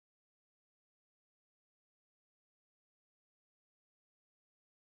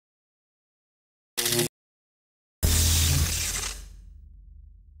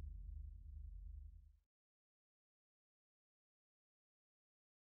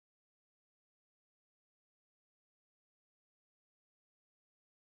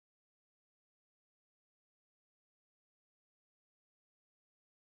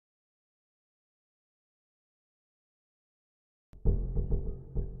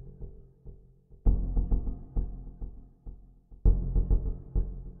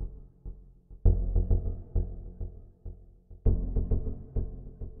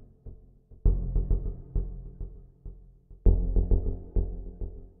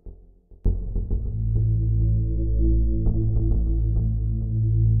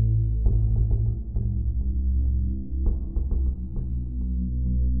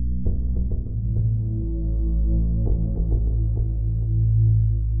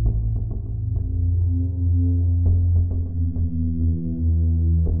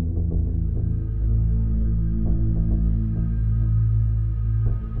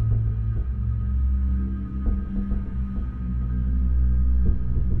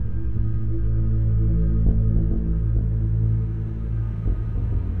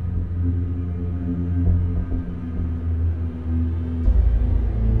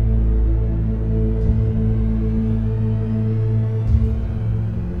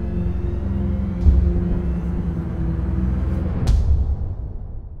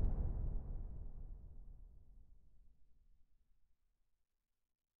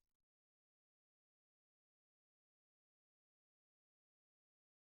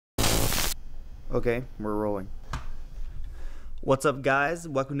Okay, we're rolling. What's up, guys?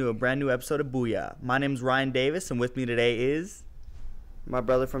 Welcome to a brand new episode of Booyah. My name's Ryan Davis, and with me today is my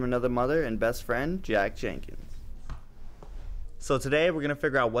brother from another mother and best friend, Jack Jenkins. So today we're going to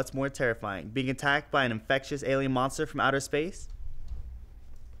figure out what's more terrifying, being attacked by an infectious alien monster from outer space,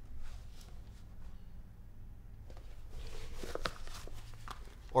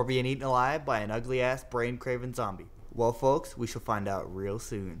 or being eaten alive by an ugly-ass, brain-craving zombie. Well, folks, we shall find out real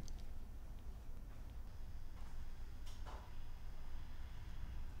soon.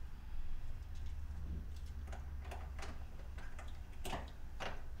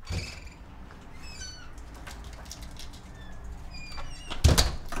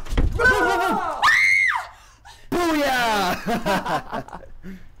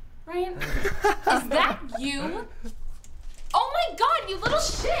 Ryan, is that you? Oh my god, you little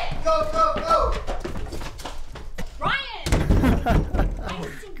shit! Go, go, go! Ryan! I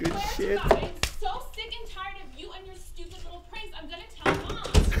Good swear shit. to God, I'm so sick and tired of you and your stupid little pranks. I'm gonna tell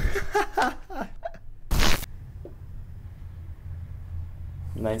Mom.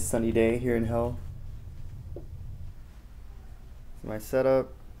 Nice sunny day here in hell. My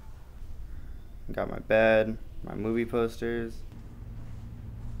setup. Got my bed, my movie posters.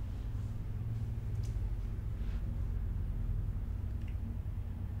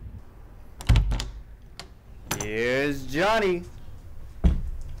 Here's Johnny.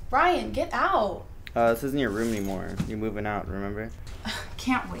 Ryan, get out. This isn't your room anymore. You're moving out, remember?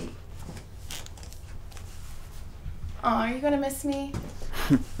 Can't wait. Oh, are you gonna miss me?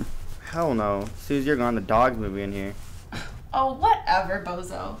 Hell no. As soon as you're gone, the dog's moving in here. Oh, whatever,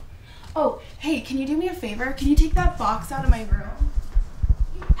 bozo. Oh, hey, can you do me a favor? Can you take that box out of my room?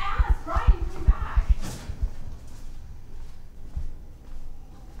 You ass! Ryan, come back!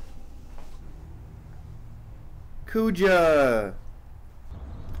 Kuja!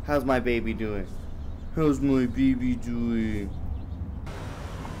 How's my baby doing? How's my baby doing?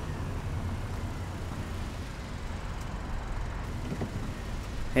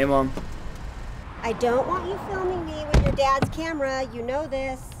 Hey, Mom. I don't want you filming me with your dad's camera. You know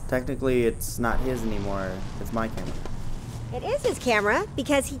this. Technically, it's not his anymore. It's my camera. It is his camera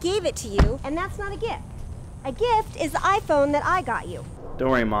because he gave it to you, and that's not a gift. A gift is the iPhone that I got you. Don't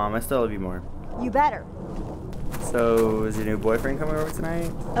worry, Mom. I still love you more. You better. So, is your new boyfriend coming over tonight?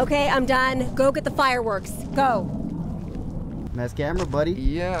 Okay, I'm done. Go get the fireworks. Go. Nice camera, buddy.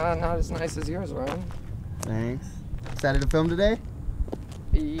 Yeah, not as nice as yours, Ryan. Thanks. Excited to film today?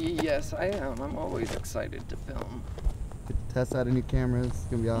 Yes, I am. I'm always excited to film. Get to test out a new camera. It's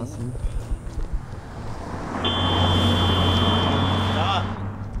gonna be awesome.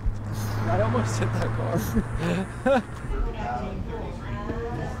 I almost hit that car.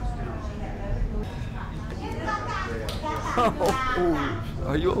 Oh,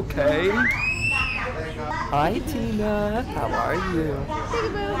 are you okay? Hi, Tina. How are you?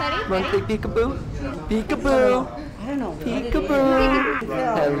 Peekaboo, honey. Want to say peekaboo? Peekaboo. I don't know. Peekaboo.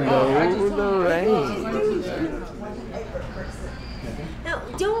 Hello, Lorraine. No,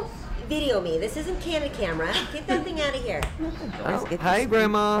 don't video me. This isn't candid camera. Get that thing out of here. Oh, hi,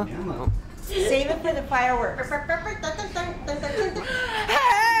 Grandma. Oh. Save it for the fireworks.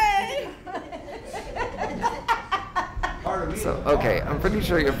 So, okay, I'm pretty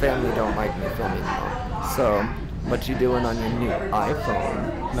sure your family don't like me filming now. So, what you doing on your new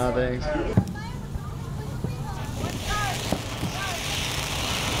iPhone? Nothing.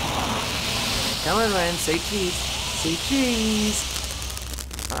 Come on, Ryan, say cheese. Say cheese.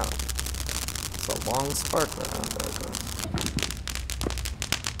 Wow. It's a long sparkler, huh?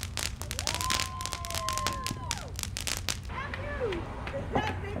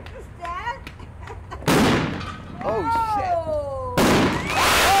 Oh, shit.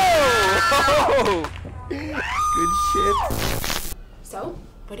 Oh! Good shit. So,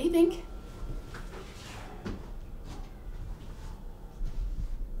 what do you think?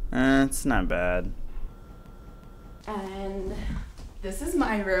 It's not bad. And this is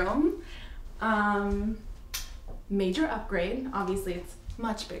my room. Major upgrade. Obviously, it's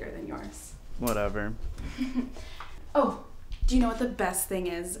much bigger than yours. Whatever. Oh, do you know what the best thing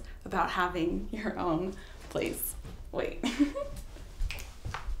is about having your own place? Wait.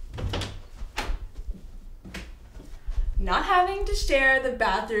 Not having to share the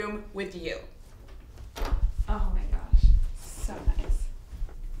bathroom with you. Oh my gosh, so nice.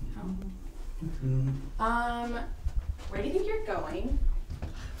 Where do you think you're going?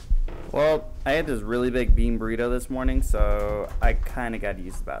 Well, I had this really big bean burrito this morning, so I kind of got to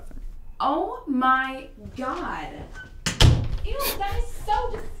use the bathroom. Oh my god. Ew, that is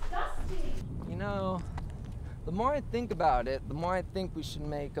so disgusting. You know, The more I think about it, the more I think we should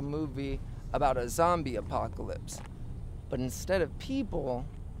make a movie about a zombie apocalypse. But instead of people,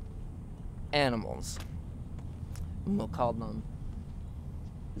 animals. And we'll call them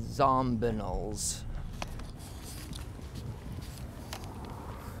zombinals.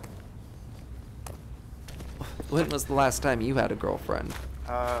 When was the last time you had a girlfriend?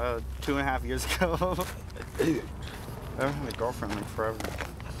 2.5 years ago. I haven't had a girlfriend like forever.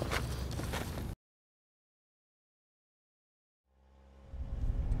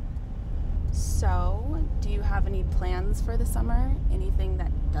 So, do you have any plans for the summer? Anything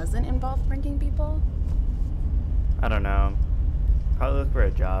that doesn't involve pranking people? I don't know. Probably look for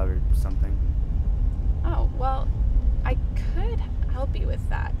a job or something. Oh, well, I could help you with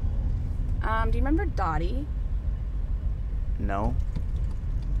that. Do you remember Dottie? No.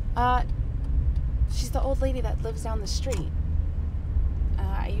 She's the old lady that lives down the street.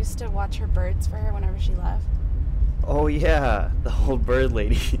 I used to watch her birds for her whenever she left. Oh yeah, the old bird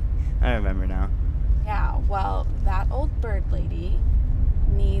lady. I remember now. Yeah, well, that old bird lady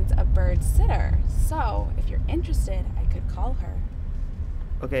needs a bird sitter. So, if you're interested, I could call her.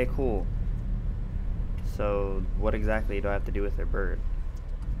 Okay, cool. So, what exactly do I have to do with her bird?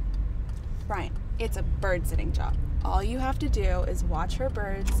 Brian, it's a bird sitting job. All you have to do is watch her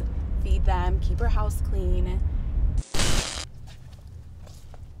birds, feed them, keep her house clean.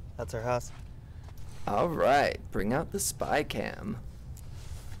 That's our house. All right, bring out the spy cam.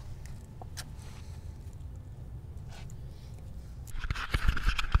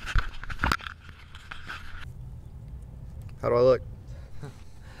 How do I look?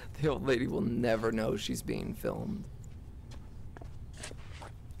 The old lady will never know she's being filmed.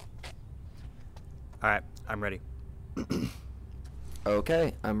 All right, I'm ready.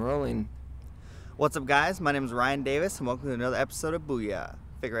 Okay, I'm rolling. What's up, guys? My name is Ryan Davis, and welcome to another episode of Booyah.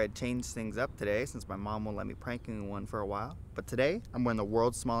 Figure I'd change things up today since my mom won't let me prank anyone for a while. But today, I'm wearing the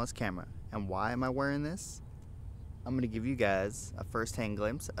world's smallest camera. And why am I wearing this? I'm going to give you guys a first-hand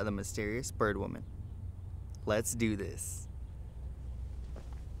glimpse of the mysterious bird woman. Let's do this.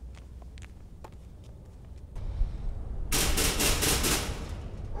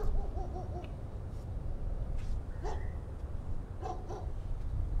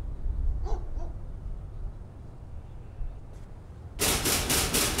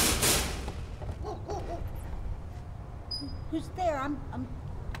 Who's there?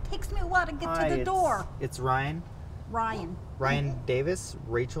 Takes me a while to get to the door. It's Ryan. Ryan. Ryan Davis,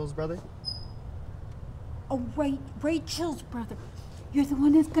 Rachel's brother. Oh, Rachel's brother. You're the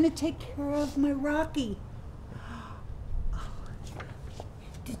one that's gonna take care of my Rocky.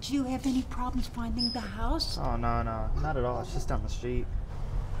 Did you have any problems finding the house? Oh, no, not at all. It's just down the street.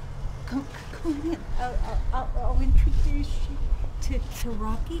 Come in. I'll introduce you to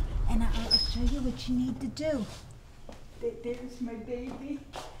Rocky, and I'll show you what you need to do. There's my baby.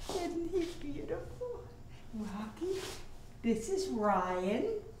 Isn't he beautiful? Rocky, this is Ryan.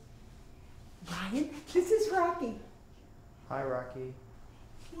 Ryan, this is Rocky. Hi, Rocky.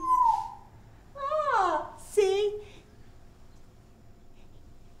 Ah, see?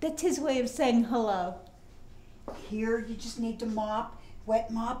 That's his way of saying hello. Here, you just need to mop,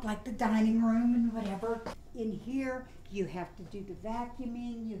 wet mop like the dining room and whatever. In here, you have to do the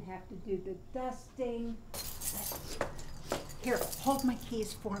vacuuming, you have to do the dusting. Here, hold my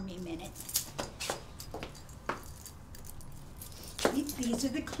keys for me a minute. These are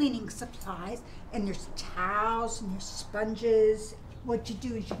the cleaning supplies, and there's towels and there's sponges. What you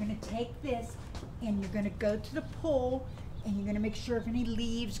do is you're going to take this and you're going to go to the pool and you're going to make sure if any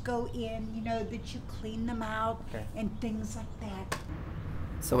leaves go in, you know, that you clean them out. Okay. And things like that.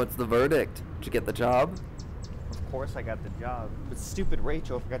 So what's the verdict? Did you get the job? Of course I got the job. But stupid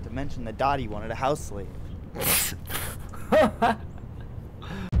Rachel forgot to mention that Dottie wanted a house slave.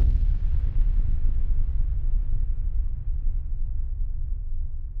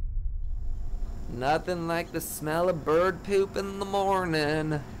 Nothing like the smell of bird poop in the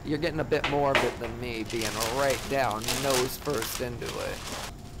morning. You're getting a bit more of it than me, being right down nose first into it.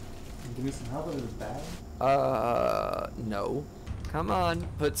 Give me some help if it's bad. No. Come on,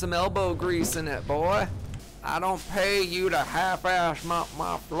 put some elbow grease in it, boy. I don't pay you to half-ass mop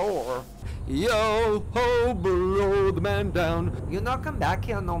my floor. Yo ho, below the man down. You not come back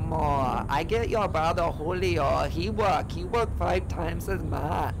here no more. I get your brother Julio. He work 5 times as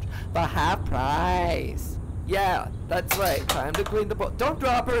much for half price. Yeah, that's right. Time to clean the pool. Don't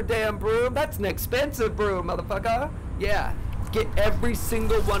drop her damn broom. That's an expensive broom, motherfucker. Yeah, get every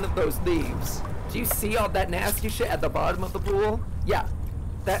single one of those leaves. Do you see all that nasty shit at the bottom of the pool? Yeah,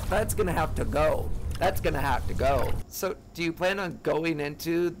 that's gonna have to go. That's gonna have to go. So, do you plan on going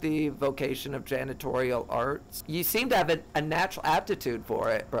into the vocation of janitorial arts? You seem to have a natural aptitude for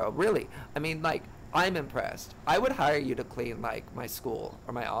it, bro. Really. I mean, like, I'm impressed. I would hire you to clean, like, my school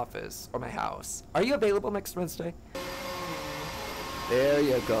or my office or my house. Are you available next Wednesday? There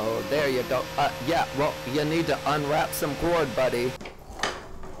you go. There you go. Yeah, well, you need to unwrap some cord, buddy.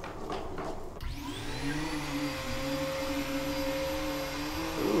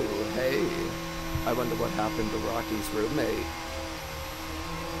 Ooh, hey. I wonder what happened to Rocky's roommate.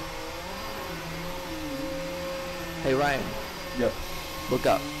 Hey, Ryan. Yep. Look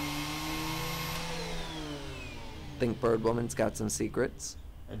up. Think Bird Woman's got some secrets?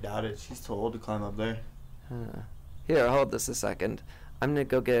 I doubt it. She's too old to climb up there. Huh. Here, hold this a second. I'm gonna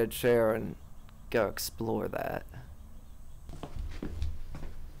go get a chair and go explore that.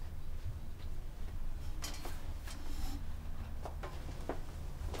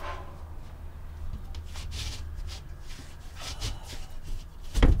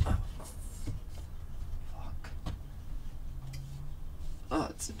 Oh,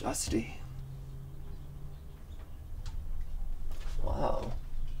 it's dusty. Wow.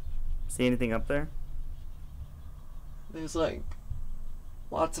 See anything up there? There's like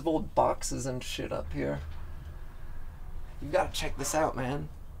lots of old boxes and shit up here. You gotta check this out, man.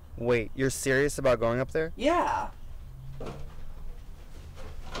 Wait, you're serious about going up there? Yeah.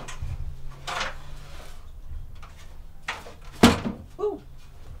 Woo.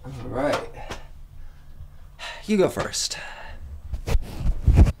 All right. You go first.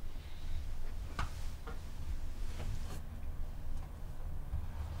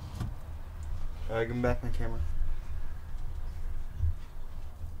 Alright, give me back my camera.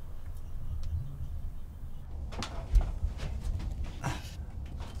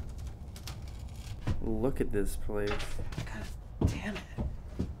 Look at this place. God damn it.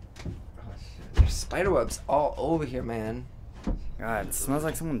 There's spiderwebs all over here, man. God, it smells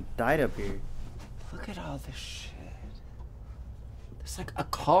like someone died up here. Look at all this shit. There's like a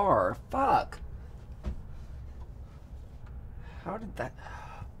car. Fuck. How did that...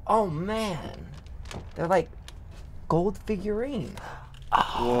 Oh, man. They're like gold figurine.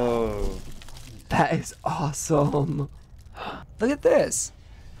 Whoa. That is awesome. Look at this.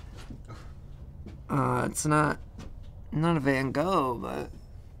 It's not a Van Gogh, but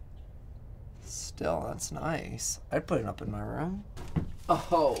still, that's nice. I'd put it up in my room.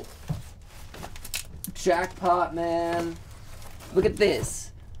 Oh. Jackpot, man. Look at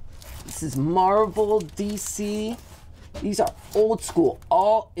this. This is Marvel, DC. These are old school,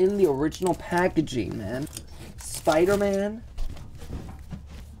 all in the original packaging, man. Spider-Man.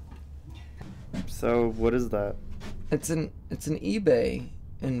 So, what is that? It's an eBay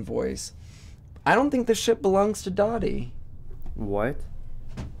invoice. I don't think this shit belongs to Dottie. What?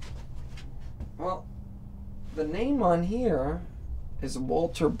 Well, the name on here is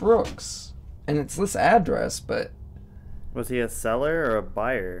Walter Brooks, and it's this address, but Was he a seller or a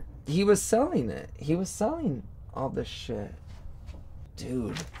buyer? he was selling it. He was selling all this shit.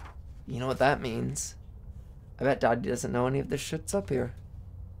 Dude, you know what that means? I bet Dottie doesn't know any of this shit's up here.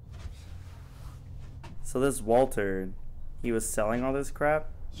 So this Walter, he was selling all this crap?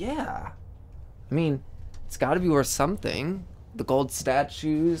 Yeah. I mean, it's gotta be worth something. The gold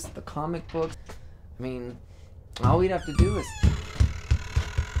statues, the comic books. I mean, all we'd have to do is...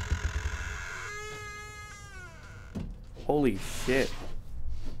 Holy shit.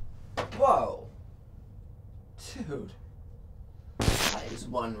 Whoa. Dude. That is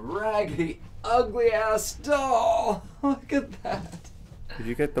one raggedy, ugly ass doll. Look at that. Did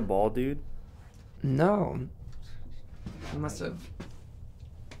you get the ball, dude? No. He must have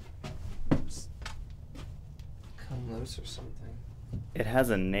just come loose or something. It has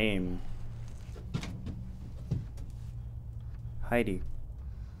a name. Heidi.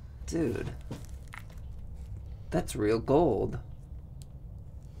 Dude. That's real gold.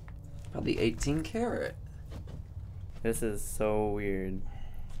 Probably 18 karat. This is so weird.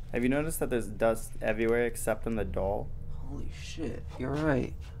 Have you noticed that there's dust everywhere except on the doll? Holy shit, you're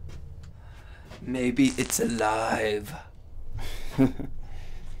right. Maybe it's alive.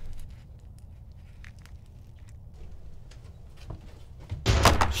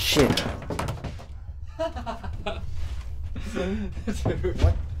 Shit.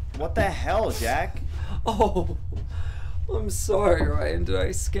 What the hell, Jack? Oh, I'm sorry, Ryan. Did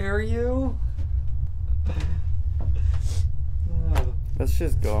I scare you? Oh. Let's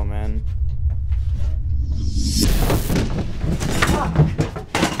just go, man.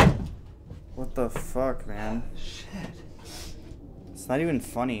 What the fuck, man? Shit. It's not even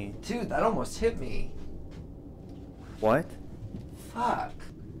funny. Dude, that almost hit me. What? Fuck.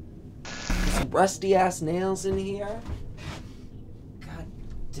 There's rusty ass nails in here. God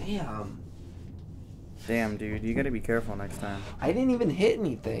damn. Damn, dude, you gotta be careful next time. I didn't even hit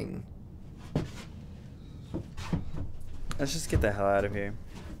anything. Let's just get the hell out of here.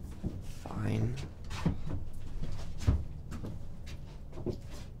 Fine.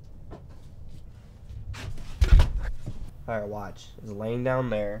 Alright, watch. It's laying down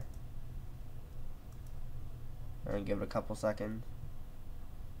there. I'm gonna give it a couple seconds.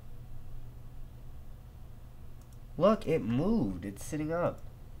 Look, it moved. It's sitting up.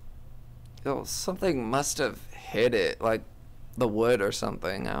 Yo, something must have hit it, like the wood or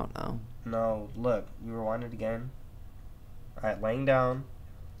something. I don't know. No, look. You rewind it again. Alright, laying down.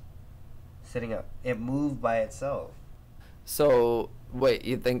 Sitting up. It moved by itself. So, wait,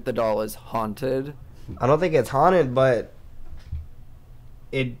 you think the doll is haunted? I don't think it's haunted, but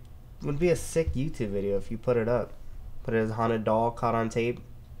it would be a sick YouTube video if you put it up. Put it as a haunted doll caught on tape.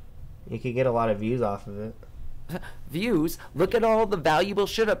 You could get a lot of views off of it. Views? Look at all the valuable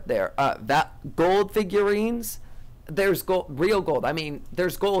shit up there. That gold figurines. There's gold, real gold. I mean,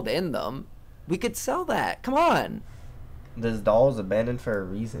 there's gold in them. We could sell that. Come on. This doll is abandoned for a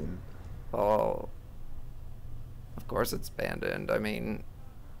reason. Oh. Of course it's abandoned. I mean,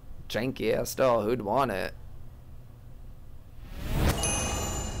 janky ass doll. Who'd want it?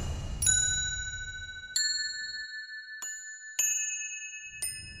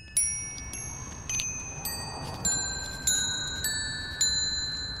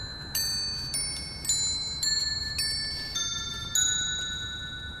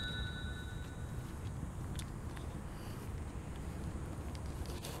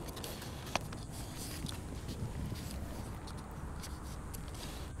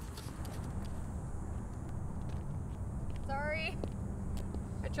 Sorry.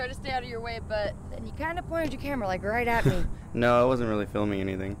 I tried to stay out of your way, but then you kind of pointed your camera like right at me. No, I wasn't really filming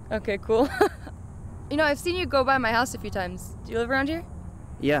anything. Okay, cool. You know, I've seen you go by my house a few times. Do you live around here?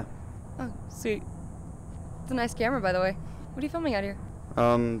 Yeah. Oh, sweet. It's a nice camera, by the way. What are you filming out here?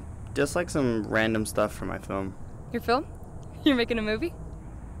 Just like some random stuff for my film. Your film? You're making a movie?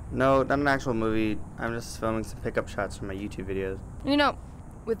 No, not an actual movie. I'm just filming some pickup shots for my YouTube videos. You know,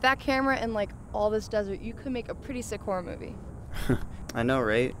 with that camera and like all this desert, you could make a pretty sick horror movie. I know,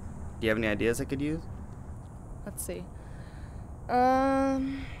 right? Do you have any ideas I could use? Let's see.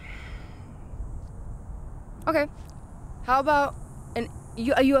 Okay. How about a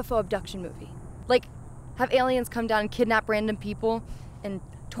UFO abduction movie? Like, have aliens come down and kidnap random people and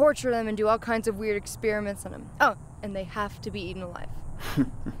torture them and do all kinds of weird experiments on them. Oh, and they have to be eaten alive. Have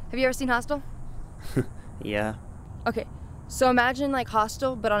you ever seen Hostel? Yeah. Okay, so imagine like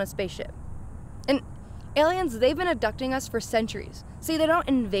Hostel, but on a spaceship. And aliens, they've been abducting us for centuries. See, they don't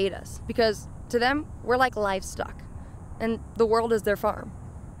invade us because to them, we're like livestock. And the world is their farm.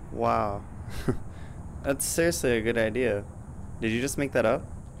 Wow. That's seriously a good idea. Did you just make that up?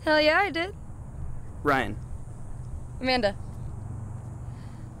 Hell yeah, I did. Ryan. Amanda.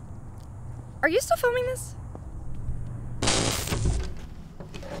 Are you still filming this?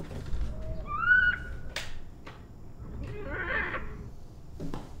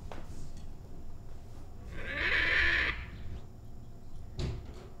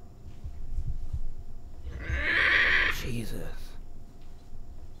 Jesus.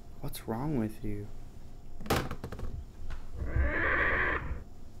 What's wrong with you?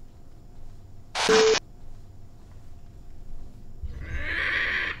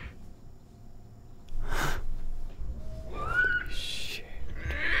 Shit.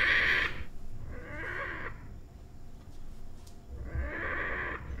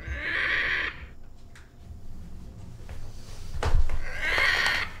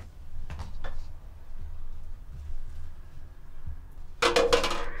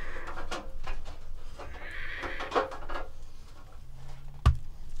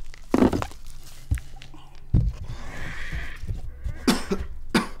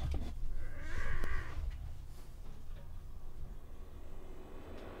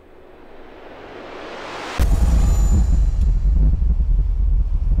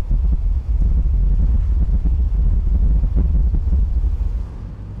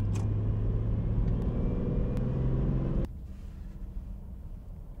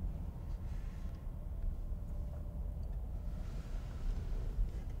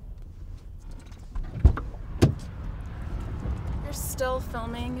 You're still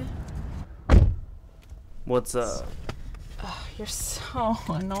filming? What's up? Oh, you're so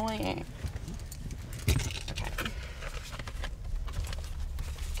annoying.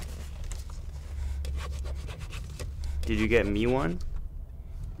 Did you get me one?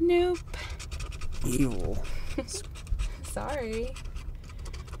 Nope. Evil. Sorry.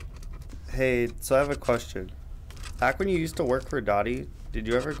 Hey, so I have a question. Back when you used to work for Dottie, did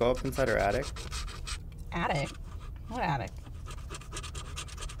you ever go up inside her attic? Attic? What attic?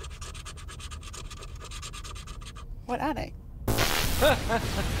 What attic?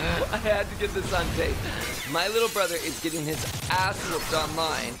 I had to get this on tape. My little brother is getting his ass whooped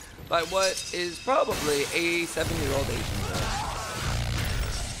online by what is probably a 7-year-old Asian girl.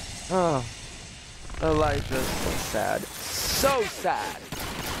 Oh, Elijah, so sad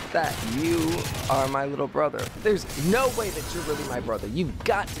that you are my little brother. There's no way that you're really my brother. You've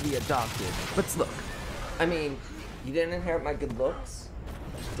got to be adopted. But look, I mean, you didn't inherit my good looks,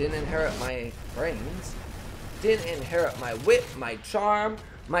 didn't inherit my brains, didn't inherit my wit, my charm,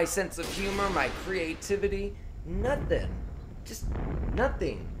 my sense of humor, my creativity. Nothing. Just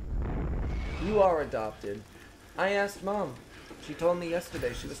nothing. You are adopted. I asked Mom. She told me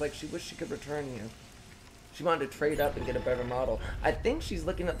yesterday. She was like, she wished she could return you. She wanted to trade up and get a better model. I think she's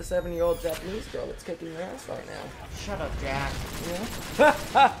looking at the 7-year-old Japanese girl that's kicking your ass right now. Shut up, Jack.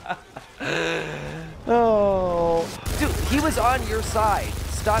 Yeah? Oh. Dude, he was on your side.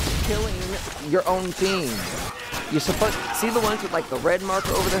 Stop killing your own team. You're supposed to see the ones with like the red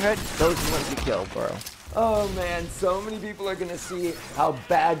marker over their head? Those are the ones you kill, bro. Oh man, so many people are gonna see how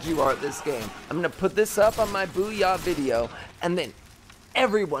bad you are at this game. I'm gonna put this up on my Booyah video, and then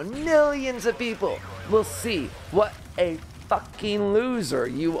everyone, millions of people, will see what a fucking loser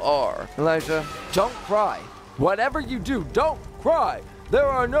you are. Elijah, don't cry. Whatever you do, don't cry. There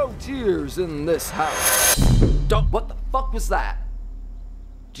are no tears in this house. Don't, what the fuck was that?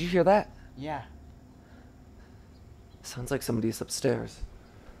 Did you hear that? Yeah. Sounds like somebody's upstairs.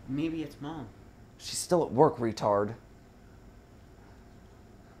 Maybe it's Mom. She's still at work, retard.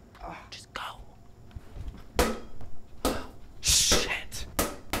 Oh, just go. Shit.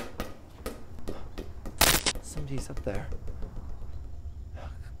 Somebody's up there.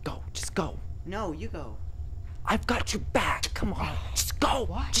 Go, just go. No, you go. I've got your back. Come on, just go.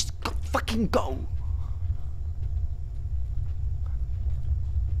 What? Just go, fucking go.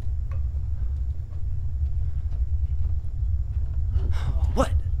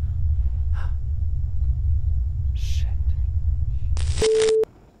 What? Shit.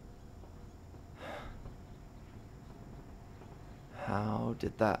 How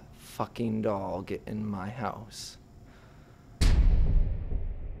did that fucking doll get in my house?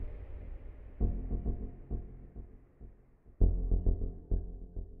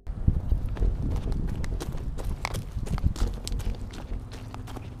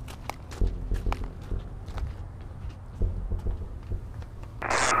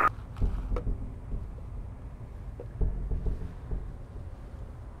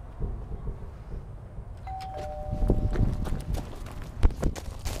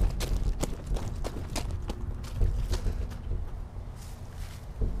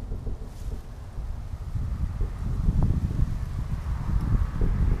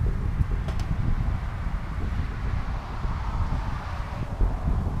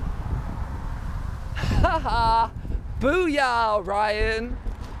 Haha! Booyah, Ryan!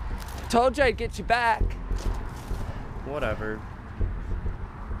 Told you I'd get you back. Whatever.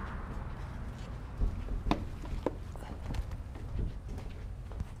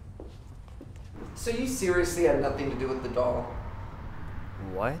 So you seriously had nothing to do with the doll?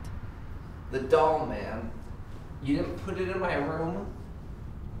 What? The doll, man. You didn't put it in my room?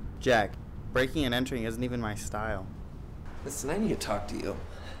 Jack, breaking and entering isn't even my style. Listen, I need to talk to you.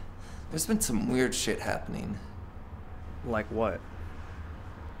 There's been some weird shit happening. Like what?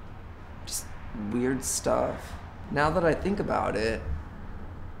 Just weird stuff. Now that I think about it,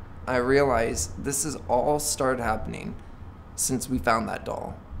 I realize this has all started happening since we found that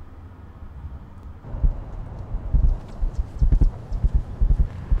doll.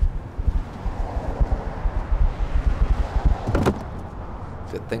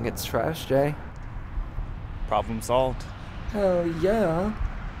 Good thing it's trash, Jay. Problem solved. Hell yeah.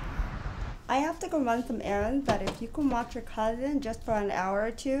 I have to go run some errands, but if you can watch your cousin just for an hour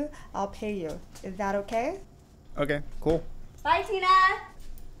or two, I'll pay you. Is that okay? Okay, cool. Bye, Tina!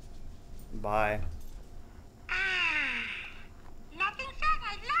 Bye. Nothing says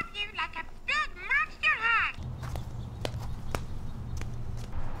I love you like a big monster hug.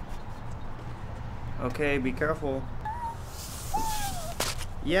 Okay, be careful.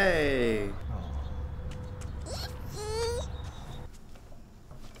 Yay!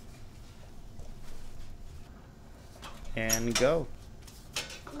 And go.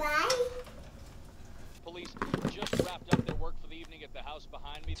 Bye. Police just wrapped up their work for the evening at the house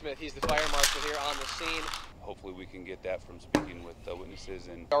behind me. Smith, he's the fire marshal here on the scene. Hopefully we can get that from speaking with witnesses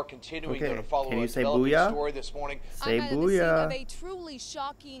and Are continuing Okay. to follow Can you a say developing booyah? story this morning. Say I'm at the scene booyah. of a truly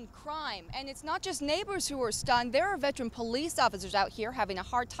shocking crime, and it's not just neighbors who are stunned. There are veteran police officers out here having a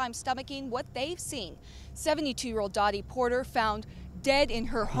hard time stomaching what they've seen. 72-year-old Dottie Porter found dead in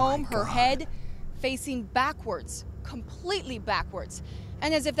her home, her head facing backwards, completely backwards.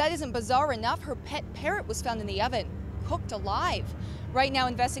 And as if that isn't bizarre enough, her pet parrot was found in the oven, cooked alive. Right now,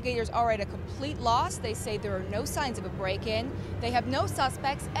 investigators are at a complete loss. They say there are no signs of a break-in. They have no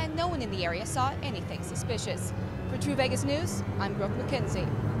suspects, and no one in the area saw anything suspicious. For True Vegas News, I'm Brooke McKenzie.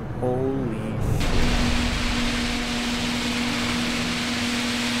 Holy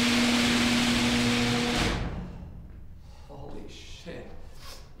Holy shit.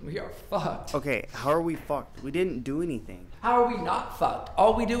 We are fucked. Okay, how are we fucked? We didn't do anything. How are we not fucked?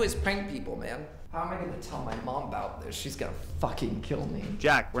 All we do is prank people, man. How am I gonna tell my mom about this? She's gonna fucking kill me.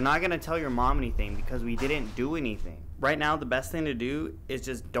 Jack, we're not gonna tell your mom anything because we didn't do anything. Right now, the best thing to do is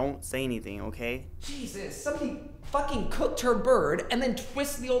just don't say anything, okay? Jesus, somebody fucking cooked her bird and then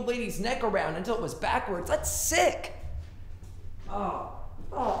twisted the old lady's neck around until it was backwards. That's sick. Oh,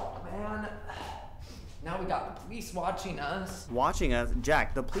 man. Now we got the police watching us. Watching us?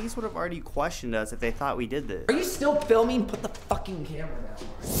 Jack, the police would have already questioned us if they thought we did this. Are you still filming? Put the fucking camera down.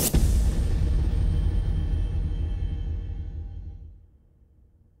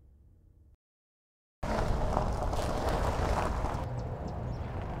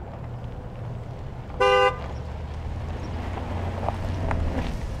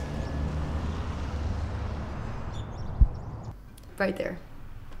 Right there.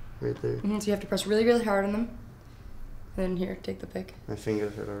 Right there. So you have to press really, really hard on them. And then here, take the pick. My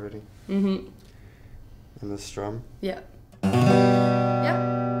fingers hurt already. Mm-hmm. And the strum. Yeah. Yeah.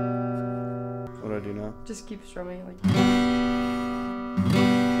 What do I do now? Just keep strumming like.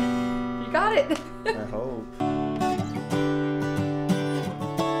 You got it. I hope.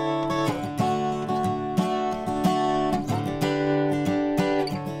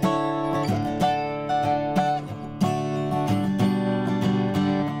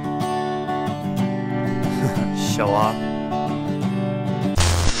 Show off.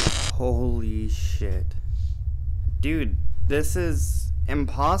 Holy shit. Dude, this is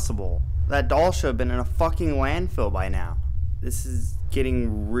impossible. That doll should have been in a fucking landfill by now. This is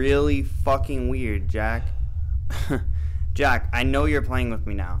getting really fucking weird, Jack. Jack, I know you're playing with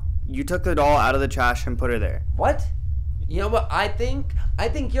me now. You took the doll out of the trash and put her there. What? You know what I think? I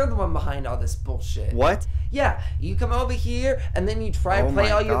think you're the one behind all this bullshit. What? Yeah, you come over here and then you try to play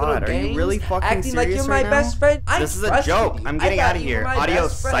all your little games. Are you really fucking acting like serious you're my right best now? friend. I This is a trusted joke. you. I'm I getting thought out of you were here. my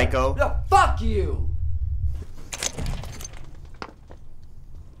Adios, best friend. psycho. No, fuck you.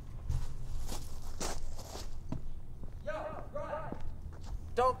 Yo, right.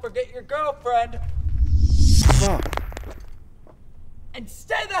 Don't forget your girlfriend. Fuck. And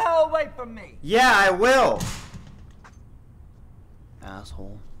stay the hell away from me. Yeah, I will.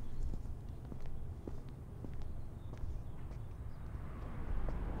 Asshole.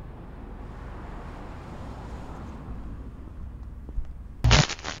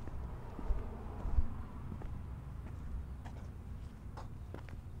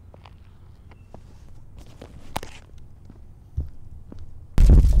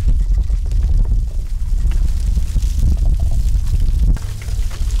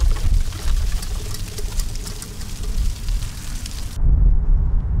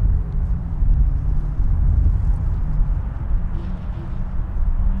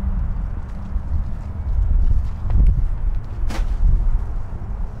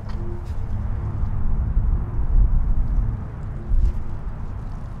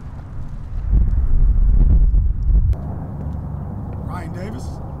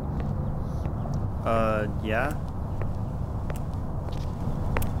 Yeah?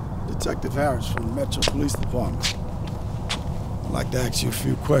 Detective Harris from the Metro Police Department. I'd like to ask you a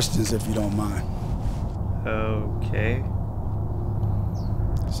few questions if you don't mind. Okay.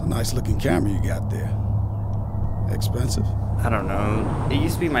 It's a nice looking camera you got there. Expensive? I don't know. It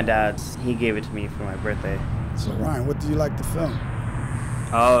used to be my dad's. He gave it to me for my birthday. So Ryan, what do you like to film?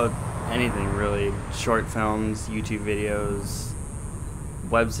 Oh, anything really. Short films, YouTube videos,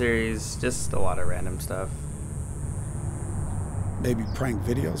 web series, just a lot of random stuff. Maybe prank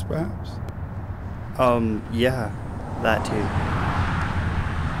videos, perhaps? Yeah, that too.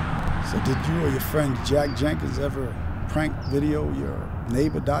 So did you or your friend Jack Jenkins ever prank video your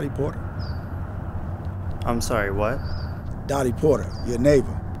neighbor, Dottie Porter? I'm sorry, what? Dottie Porter, your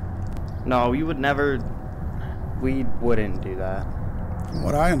neighbor. No, we wouldn't do that. From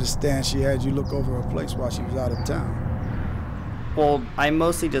what I understand, she had you look over her place while she was out of town. Well, I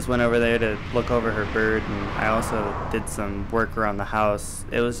mostly just went over there to look over her bird, and I also did some work around the house.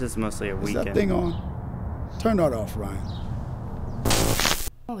 It was just mostly a weekend. Is that thing on? Turn that off, Ryan.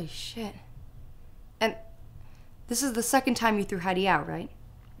 Holy shit. And this is the second time you threw Heidi out, right?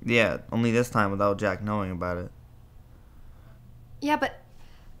 Yeah, only this time without Jack knowing about it. Yeah, but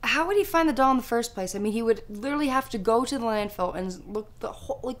how would he find the doll in the first place? I mean, he would literally have to go to the landfill and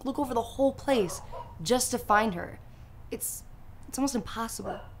look over the whole place just to find her. It's almost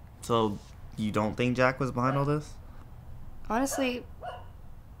impossible. So, you don't think Jack was behind all this? Honestly,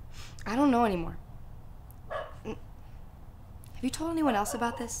 I don't know anymore. Have you told anyone else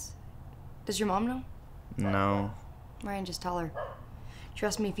about this? Does your mom know? No. Ryan, just tell her.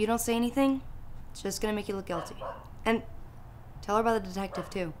 Trust me, if you don't say anything, it's just gonna make you look guilty. And tell her about the detective,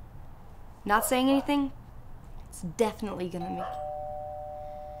 too. Not saying anything, it's definitely gonna make you.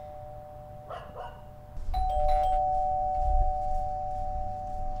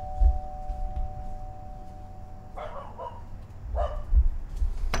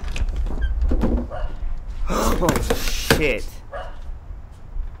 Oh, shit.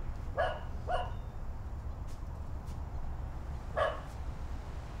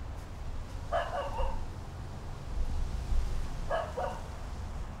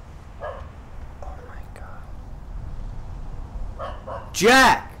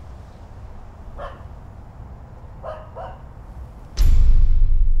 Jack!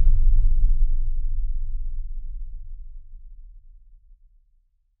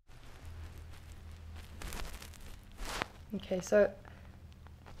 Okay, so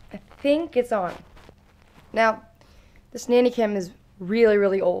I think it's on. Now, this nanny cam is really,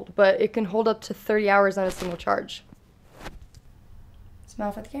 really old, but it can hold up to 30 hours on a single charge.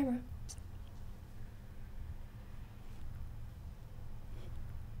 Smile for the camera.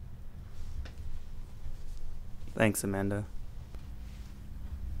 Thanks, Amanda.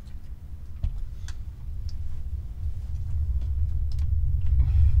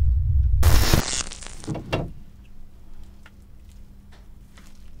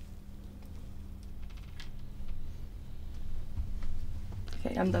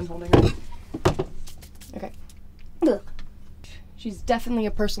 Okay, I'm done holding her. Okay. Ugh. She's definitely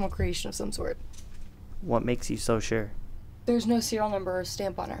a personal creation of some sort. What makes you so sure? There's no serial number or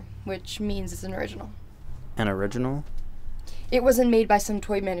stamp on her, which means it's an original. An original? It wasn't made by some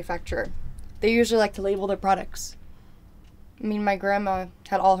toy manufacturer. They usually like to label their products. I mean, my grandma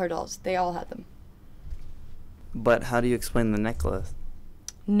had all her dolls. They all had them. But how do you explain the necklace?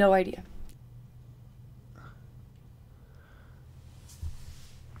 No idea.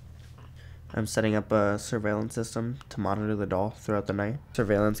 I'm setting up a surveillance system to monitor the doll throughout the night.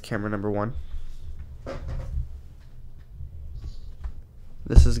 Surveillance camera number 1.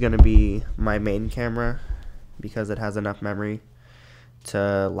 This is going to be my main camera because it has enough memory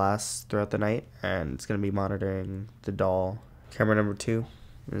to last throughout the night, and it's going to be monitoring the doll. Camera number 2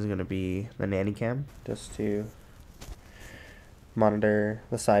 is going to be the nanny cam, just to monitor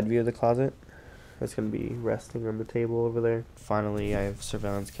the side view of the closet. It's going to be resting on the table over there. Finally, I have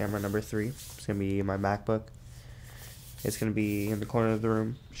surveillance camera number 3. It's going to be my MacBook. It's going to be in the corner of the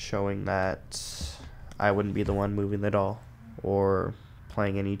room, showing that I wouldn't be the one moving the doll or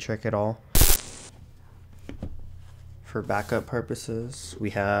playing any trick at all. For backup purposes, we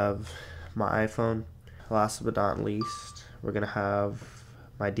have my iPhone. Last but not least, we're going to have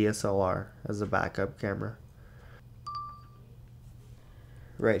my DSLR as a backup camera.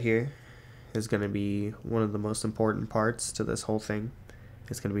 Right here is going to be one of the most important parts to this whole thing.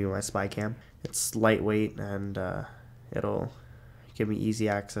 It's going to be my spy cam. It's lightweight, and it'll give me easy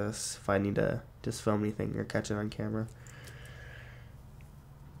access if I need to just film anything or catch it on camera.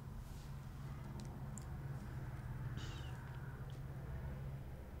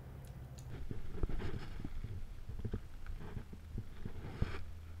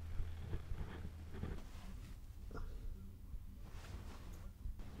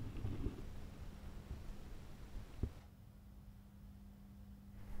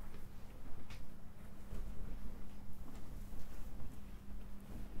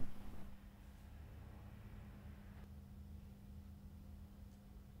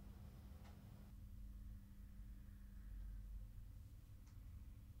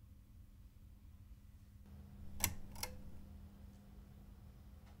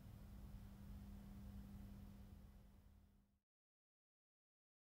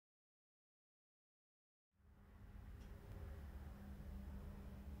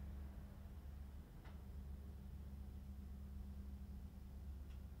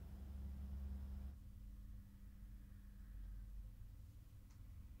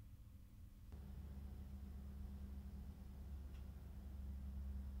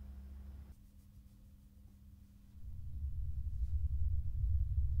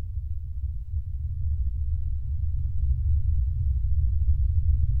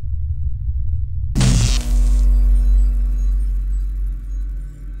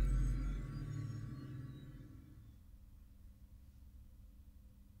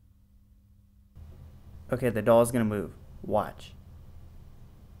 Okay, the doll's gonna move. Watch.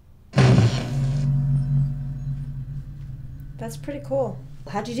 That's pretty cool.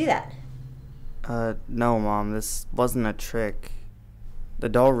 How'd you do that? No, Mom, this wasn't a trick. The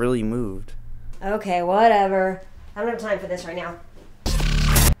doll really moved. Okay, whatever. I don't have time for this right now.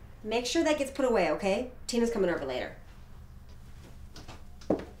 Make sure that gets put away, okay? Tina's coming over later.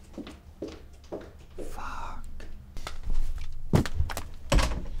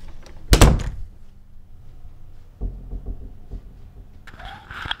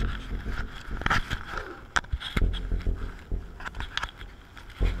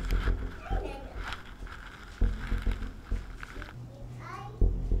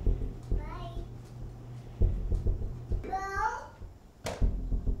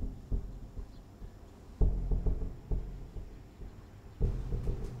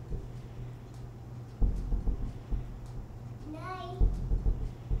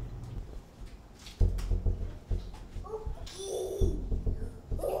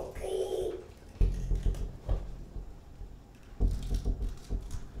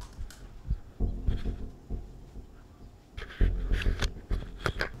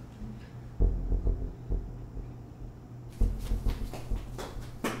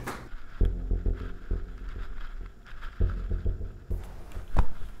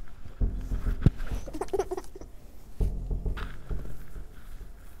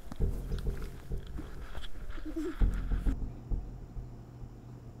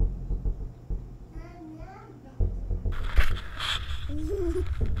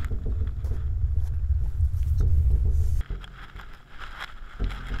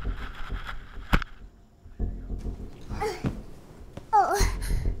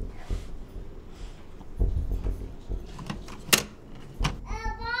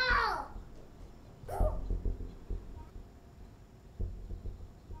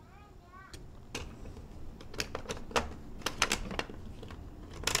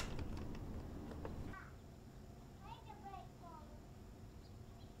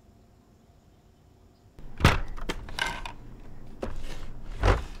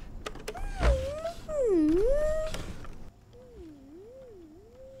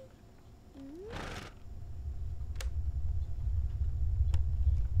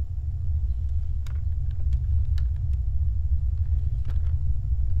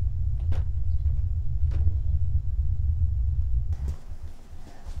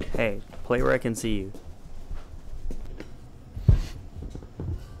 Hey, play where I can see you.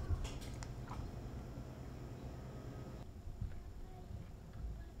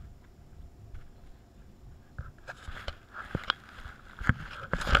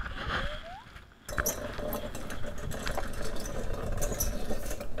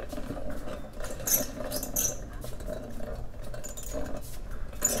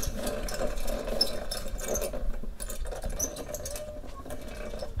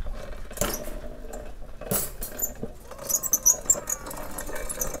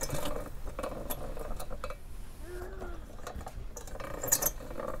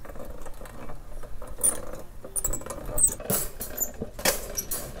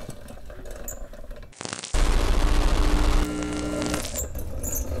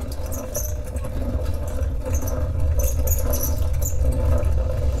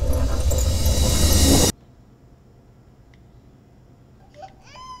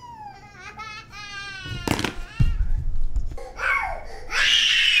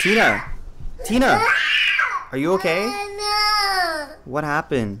 Tina! Tina! Are you okay? What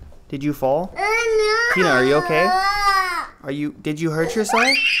happened? Did you fall? Tina, are you okay? Did you hurt yourself?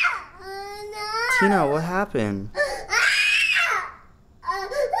 Tina, what happened?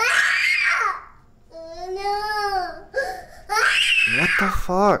 What the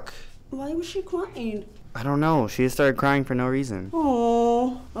fuck? Why was she crying? I don't know. She just started crying for no reason.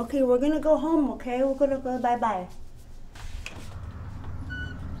 Oh, okay, we're gonna go home, okay? We're gonna go bye-bye.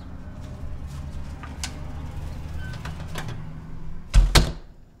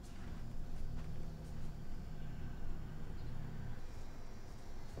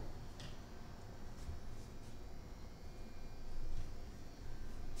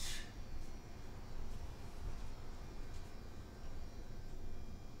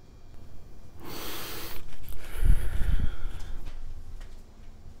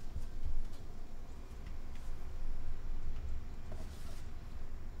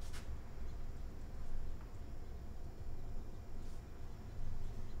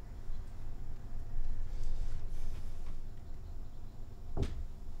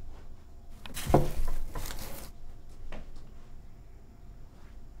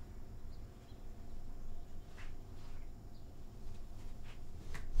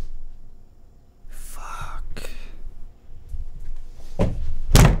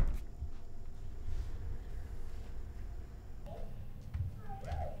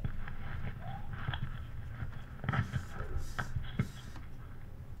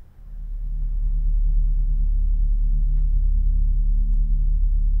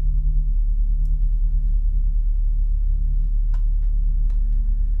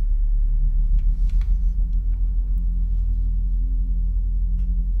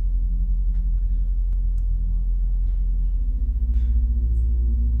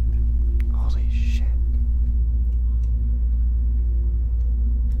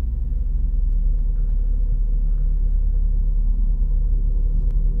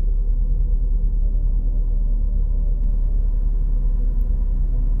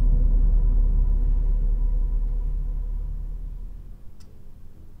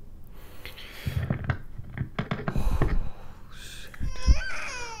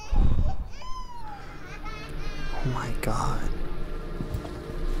 Oh my god.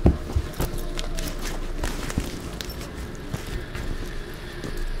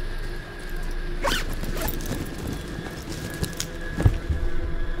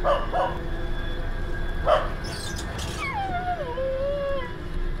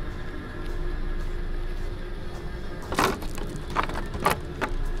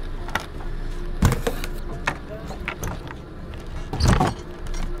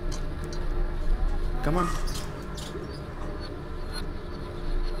 Come on.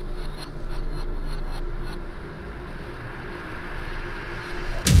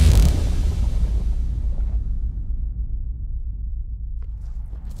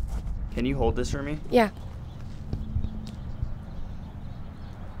 Can you hold this for me? Yeah.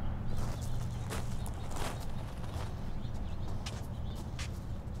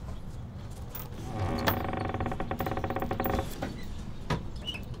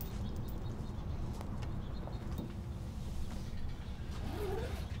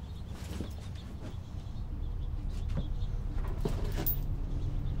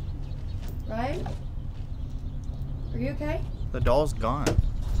 Ryan? Are you okay? The doll's gone.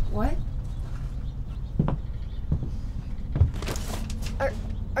 What?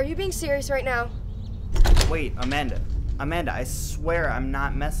 Are you being serious right now? Wait, Amanda. Amanda, I swear I'm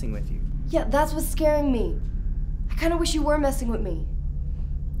not messing with you. Yeah, that's what's scaring me. I kind of wish you were messing with me.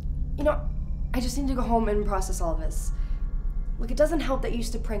 You know, I just need to go home and process all this. Look, it doesn't help that you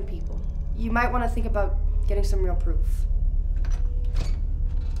used to prank people. You might want to think about getting some real proof.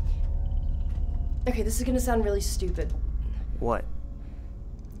 Okay, this is gonna sound really stupid. What?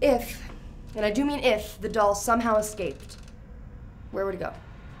 If, and I do mean if, the doll somehow escaped, where would it go?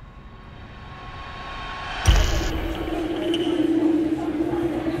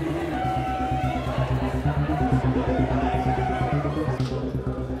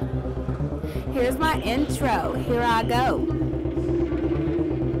 Here's my intro. Here I go.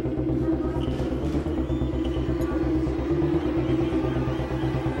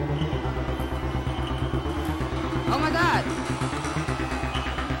 Oh my God.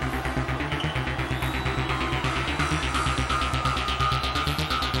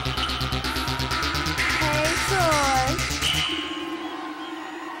 Hey, Troy.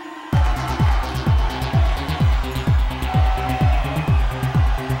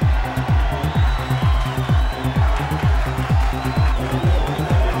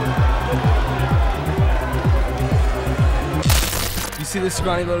 You see this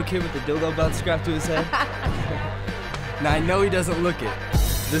scrawny little kid with the dildo belt strapped to his head? Now I know he doesn't look it.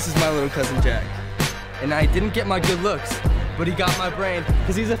 This is my little cousin Jack. And I didn't get my good looks, but he got my brain,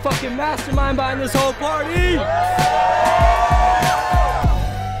 because he's a fucking mastermind behind this whole party!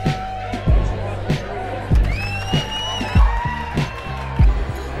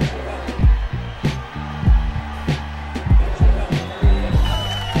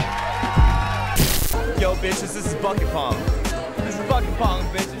 Yo, bitches, this is bucket pong. This is bucket pong,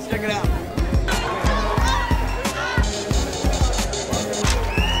 bitches. Check it out.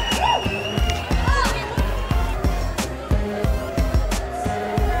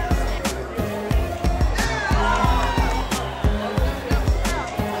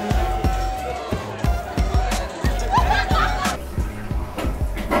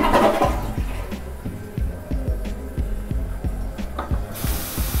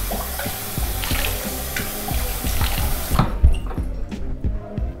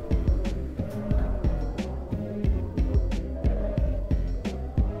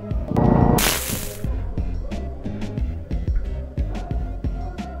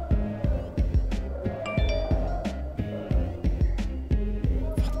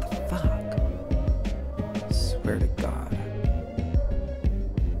 Swear to God.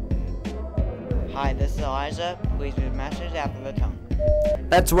 Hi, this is Elijah. Please leave a message after the tone.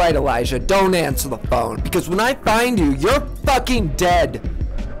 That's right, Elijah. Don't answer the phone, because when I find you, you're fucking dead.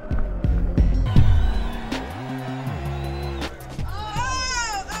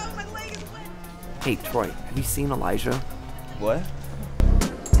 Hey, Troy, have you seen Elijah? What?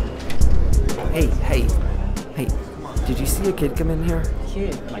 Hey, did you see a kid come in here?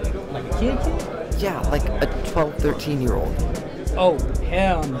 Kid? Like a kid? Yeah, like a 12, 13-year-old. Oh,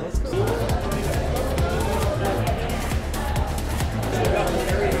 hell no.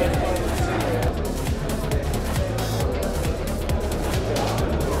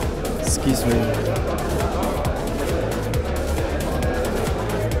 Excuse me.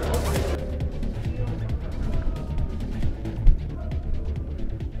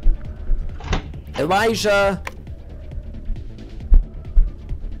 Elijah!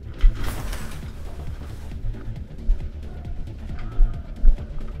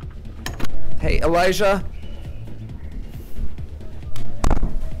 Hey, Elijah?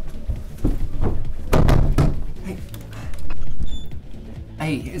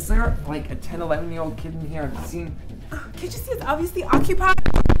 Is there like a 10, 11-year-old kid in here I've seen? Can't you see it's obviously occupied?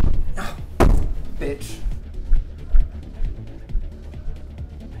 Bitch.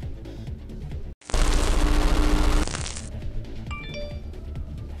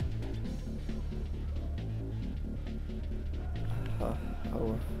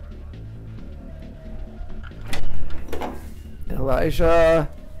 Elijah,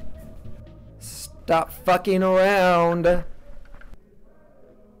 stop fucking around.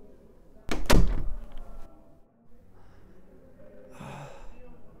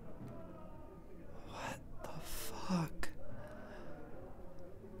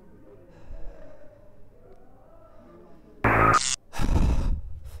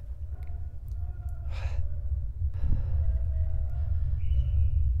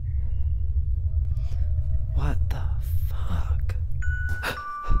 What the fuck?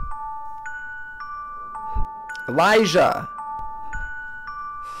 Elijah!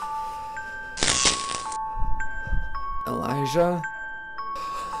 Elijah?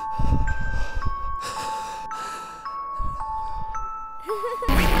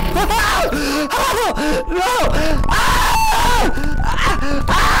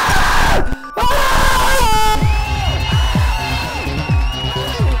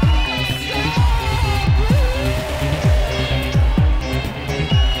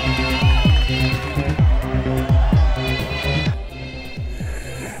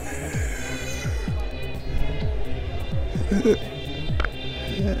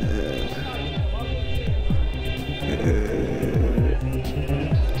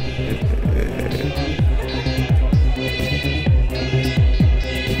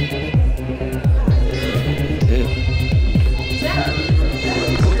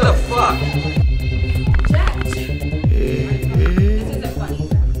 What the fuck?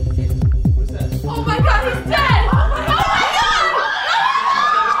 Oh my god, he's dead! Oh my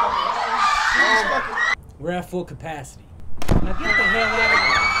god! We're at full capacity. Now get the hell out of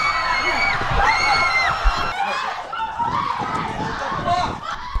here.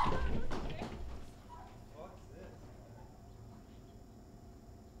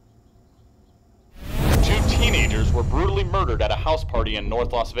 Teenagers were brutally murdered at a house party in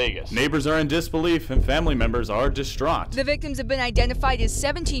North Las Vegas. Neighbors are in disbelief and family members are distraught. The victims have been identified as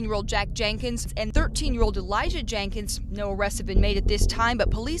 17-year-old Jack Jenkins and 13-year-old Elijah Jenkins. No arrests have been made at this time, but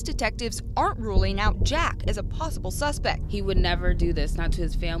police detectives aren't ruling out Jack as a possible suspect. He would never do this, not to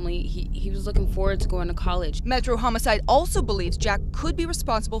his family. He was looking forward to going to college. Metro Homicide also believes Jack could be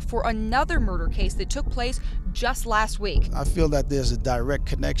responsible for another murder case that took place just last week. I feel that there's a direct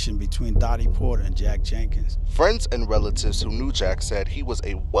connection between Dottie Porter and Jack Jenkins. Friends and relatives who knew Jack said he was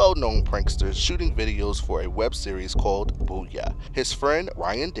a well-known prankster shooting videos for a web series called Booyah. His friend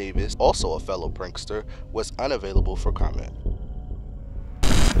Ryan Davis, also a fellow prankster, was unavailable for comment.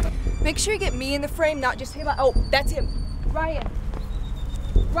 Make sure you get me in the frame, not just him. Oh, that's him. Ryan,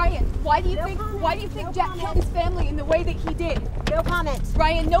 why do you think Jack killed his family in the way that he did? No comments.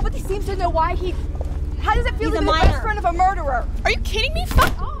 Ryan, nobody seems to know why he... How does it feel to be the best friend of a murderer? Are you kidding me?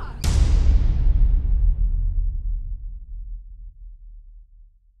 Fuck off!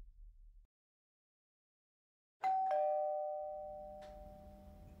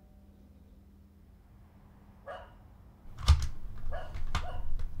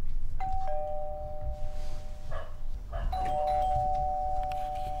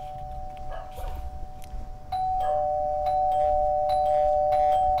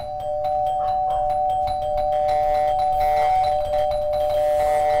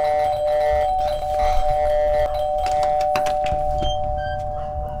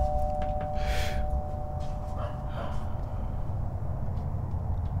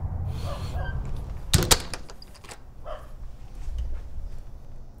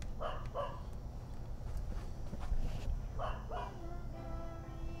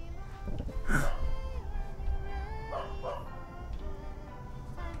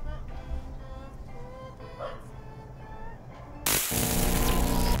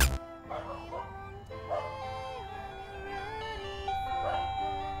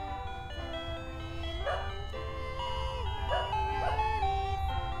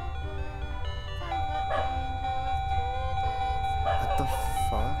 What the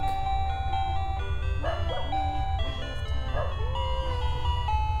fuck?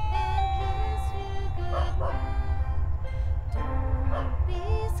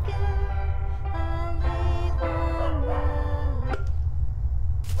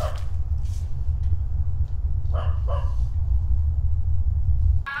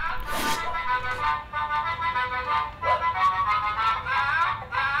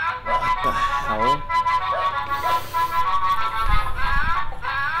 What the hell?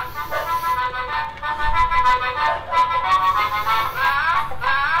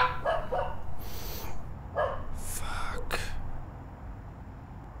 Fuck.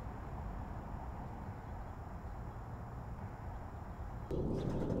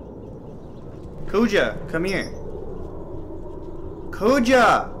 Kuja, come here.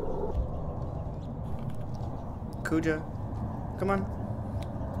 Kuja! Kuja, come on.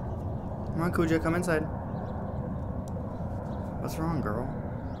 Come on, Kuja, come inside. What's wrong, girl?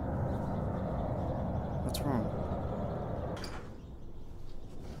 What's wrong?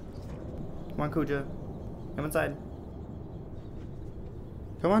 Come on, Kuja. Come inside.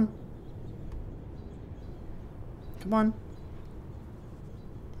 Come on. Come on.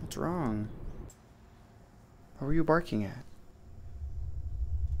 What's wrong? What were you barking at?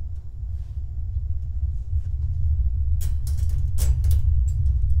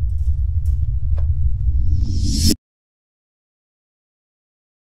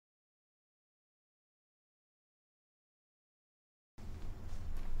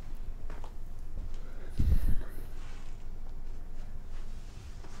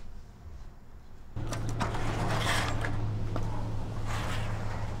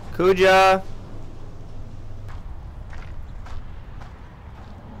 Kuja!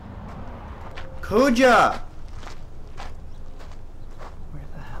 Kuja! Where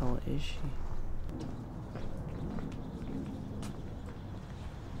the hell is she?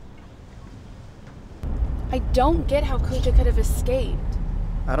 I don't get how Kuja could have escaped.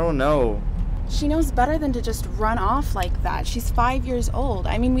 I don't know. She knows better than to just run off like that. She's 5 years old.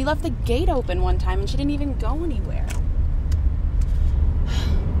 I mean, we left the gate open one time and she didn't even go anywhere.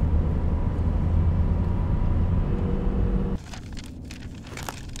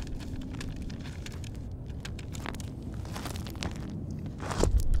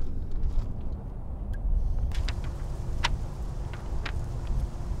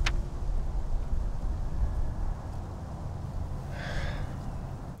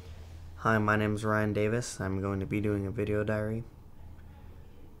 Hi, my name is Ryan Davis. I'm going to be doing a video diary.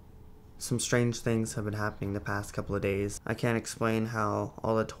 Some strange things have been happening the past couple of days. I can't explain how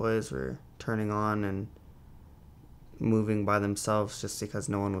all the toys were turning on and moving by themselves just because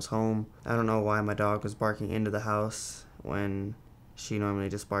no one was home. I don't know why my dog was barking into the house when she normally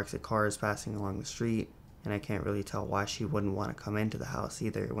just barks at cars passing along the street, and I can't really tell why she wouldn't want to come into the house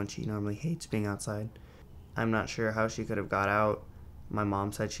either when she normally hates being outside. I'm not sure how she could have got out. My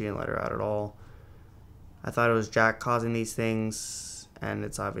mom said she didn't let her out at all. I thought it was Jack causing these things, and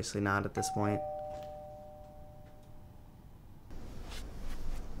it's obviously not at this point.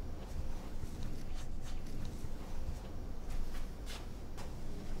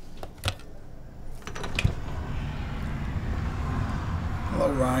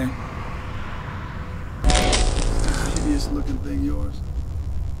 Hello, Ryan. Hideous looking thing yours.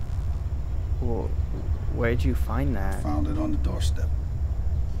 Well, where'd you find that? Found it on the doorstep.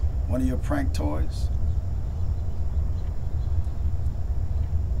 One of your prank toys?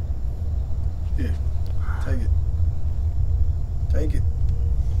 Here, take it. Take it.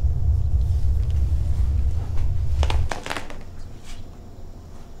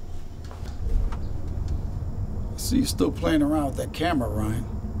 I see you still playing around with that camera, Ryan.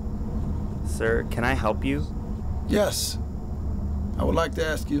 Sir, can I help you? Yes. I would like to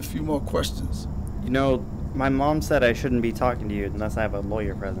ask you a few more questions. You know, my mom said I shouldn't be talking to you unless I have a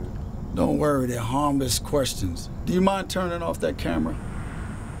lawyer present. Don't worry, they're harmless questions. Do you mind turning off that camera?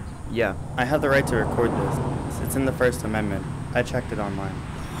 Yeah, I have the right to record this. It's in the First Amendment. I checked it online.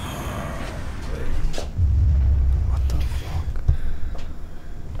 What the fuck?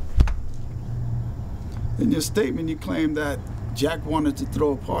 In your statement, you claimed that Jack wanted to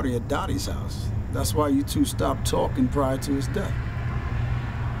throw a party at Dottie's house. That's why you two stopped talking prior to his death.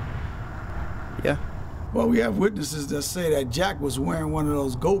 Yeah. Well, we have witnesses that say that Jack was wearing one of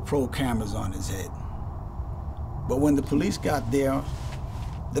those GoPro cameras on his head. But when the police got there,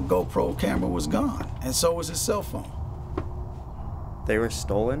 the GoPro camera was gone, and so was his cell phone. They were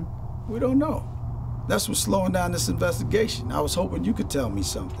stolen? We don't know. That's what's slowing down this investigation. I was hoping you could tell me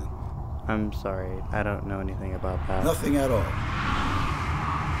something. I'm sorry, I don't know anything about that. Nothing at all.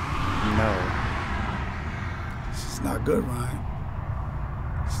 No. This is not good, Ryan.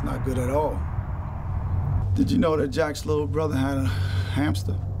 It's not good at all. Did you know that Jack's little brother had a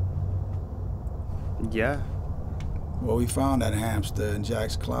hamster? Yeah. Well, we found that hamster in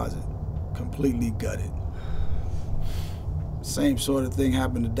Jack's closet, completely gutted. Same sort of thing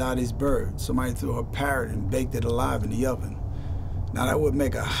happened to Dottie's bird. Somebody threw her parrot and baked it alive in the oven. Now that would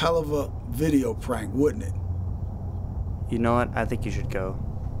make a hell of a video prank, wouldn't it? You know what? I think you should go.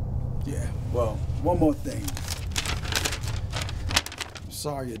 Yeah, well, one more thing. I'm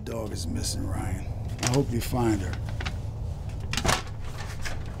sorry your dog is missing, Ryan. I hope you find her.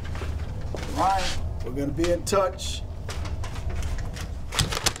 Ryan, we're gonna be in touch.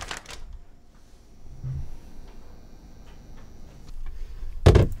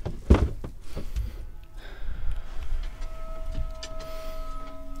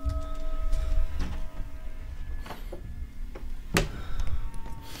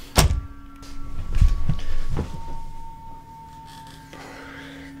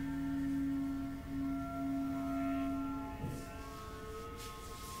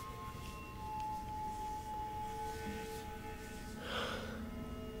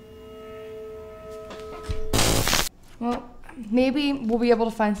 Well, maybe we'll be able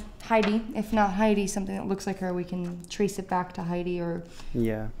to find Heidi. If not Heidi, something that looks like her, we can trace it back to Heidi, or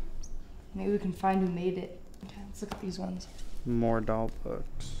Yeah. maybe we can find who made it. Okay, let's look at these ones. More doll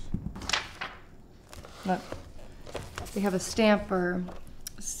books. Look, they have a stamp or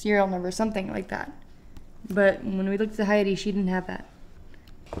a serial number, something like that. But when we looked at Heidi, she didn't have that.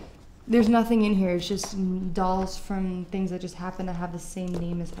 There's nothing in here. It's just dolls from things that just happen to have the same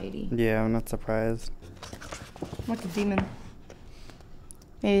name as Heidi. Yeah, I'm not surprised. Like a demon.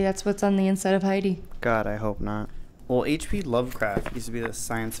 Maybe that's what's on the inside of Heidi. God, I hope not. Well, H.P. Lovecraft used to be this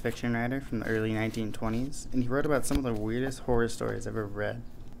science fiction writer from the early 1920s, and he wrote about some of the weirdest horror stories I've ever read.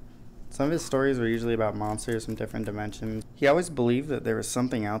 Some of his stories were usually about monsters from different dimensions. He always believed that there was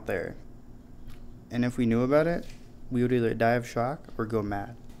something out there, and if we knew about it, we would either die of shock or go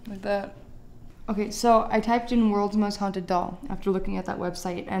mad. Like that. Okay, so I typed in World's Most Haunted Doll after looking at that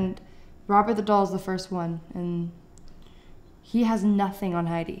website, and Robert the Doll is the first one, and he has nothing on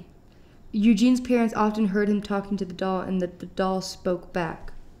Heidi. Eugene's parents often heard him talking to the doll, and that the doll spoke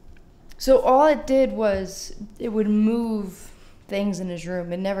back. So all it did was it would move things in his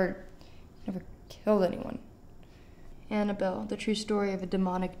room. It never killed anyone. Annabelle, the true story of a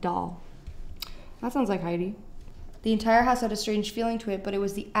demonic doll. That sounds like Heidi. The entire house had a strange feeling to it, but it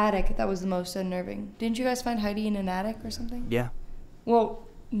was the attic that was the most unnerving. Didn't you guys find Heidi in an attic or something? Yeah. Well,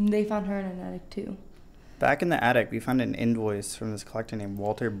 they found her in an attic too. Back in the attic, we found an invoice from this collector named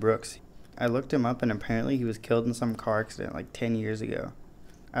Walter Brooks. I looked him up, and apparently he was killed in some car accident like 10 years ago.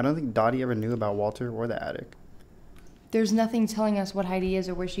 I don't think Dottie ever knew about Walter or the attic. There's nothing telling us what Heidi is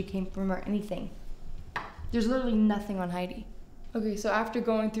or where she came from or anything. There's literally nothing on Heidi. Okay, so after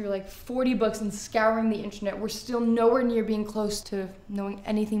going through like 40 books and scouring the internet, we're still nowhere near being close to knowing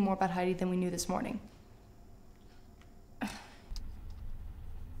anything more about Heidi than we knew this morning.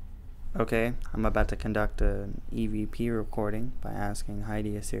 Okay, I'm about to conduct an EVP recording by asking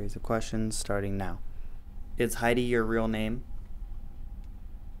Heidi a series of questions starting now. Is Heidi your real name?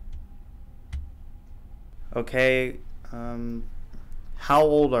 Okay, how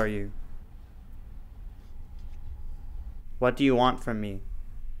old are you? What do you want from me?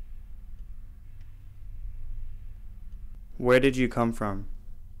 Where did you come from?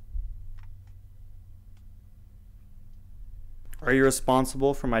 Are you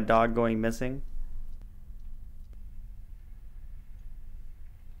responsible for my dog going missing?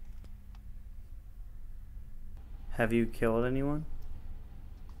 Have you killed anyone?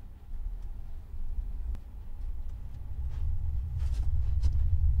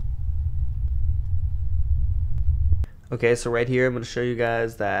 Okay, so right here I'm going to show you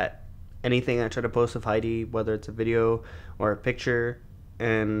guys that anything I try to post of Heidi, whether it's a video or a picture,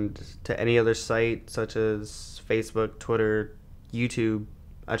 and to any other site such as Facebook, Twitter, YouTube,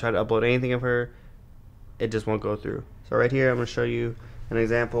 I try to upload anything of her, it just won't go through. So right here I'm going to show you an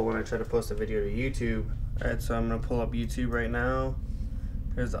example when I try to post a video to YouTube. Alright, so I'm going to pull up YouTube right now.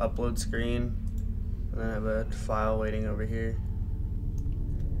 Here's the upload screen, and then I have a file waiting over here.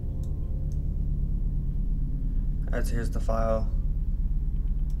 Alright, so here's the file.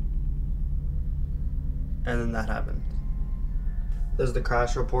 And then that happens. There's the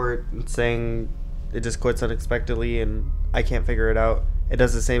crash report saying it just quits unexpectedly and I can't figure it out. It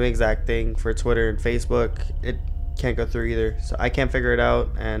does the same exact thing for Twitter and Facebook. It can't go through either. So I can't figure it out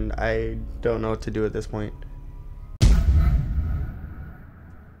and I don't know what to do at this point.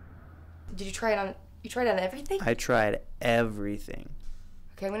 Did you try it on? You tried it on everything? I tried everything.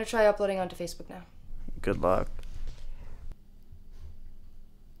 Okay, I'm gonna try uploading onto Facebook now. Good luck.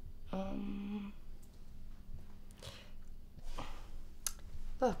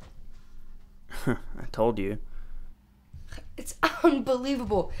 Look. I told you. It's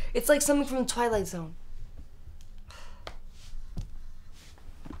unbelievable. It's like something from the Twilight Zone.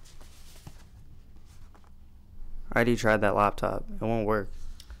 I already tried that laptop. It won't work.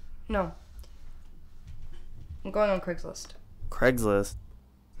 No. I'm going on Craigslist. Craigslist?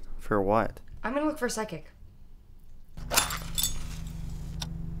 For what? I'm gonna look for a psychic.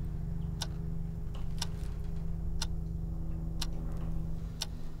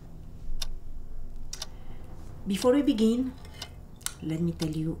 Before we begin, let me tell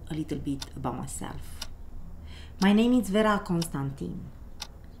you a little bit about myself. My name is Vera Constantin.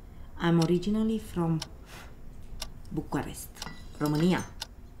 I'm originally from Bucharest, Romania.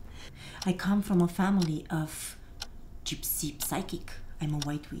 I come from a family of gypsy psychic. I'm a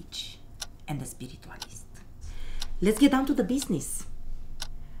white witch and a spiritualist. Let's get down to the business.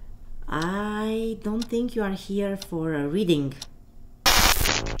 I don't think you are here for a reading.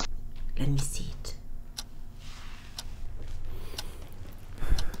 Let me see it.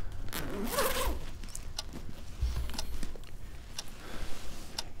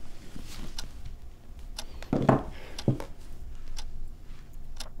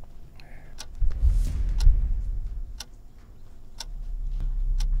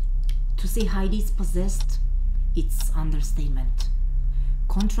 To say Heidi is possessed, it's understatement.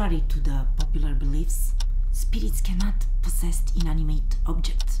 Contrary to the popular beliefs, spirits cannot possess inanimate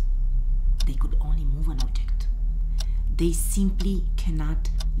objects. They could only move an object. They simply cannot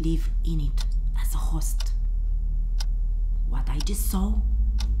live in it as a host. What I just saw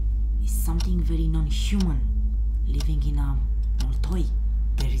is something very non-human living in a old toy.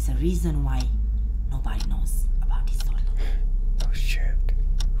 There is a reason why nobody knows about this soul. Oh shit.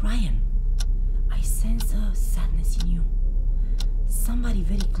 Ryan, I sense a sadness in you. Somebody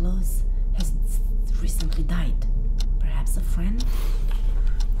very close has recently died. Perhaps a friend?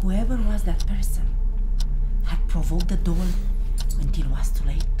 Whoever was that person had provoked the doll until it was too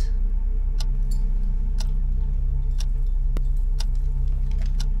late.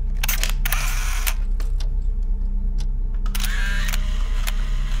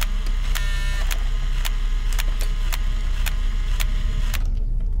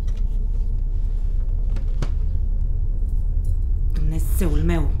 Dumnezeul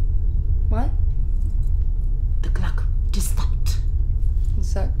meu. What? The clock just stopped.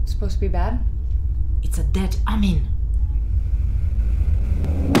 Is that supposed to be bad? It's a dead Amin.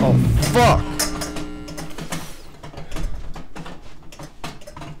 Oh, fuck!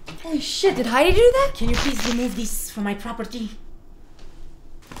 Holy shit, did Heidi do that? Can you please remove this from my property?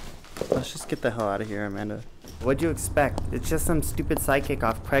 Let's just get the hell out of here, Amanda. What'd you expect? It's just some stupid psychic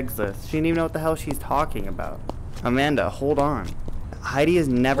off Craigslist. She didn't even know what the hell she's talking about. Amanda, hold on. Heidi has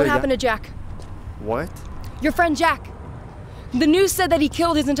never What happened to Jack? What? Your friend Jack. The news said that he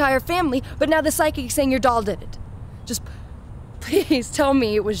killed his entire family, but now the psychic is saying your doll did it. Just please tell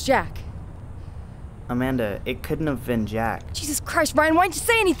me it was Jack. Amanda, it couldn't have been Jack. Jesus Christ, Ryan, why didn't you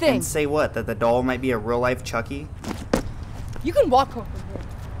say anything? And say what? That the doll might be a real-life Chucky? You can walk home from here.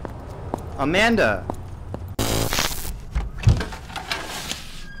 Amanda!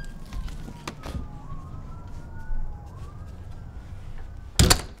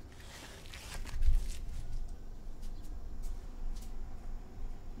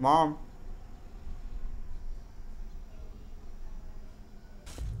 Mom.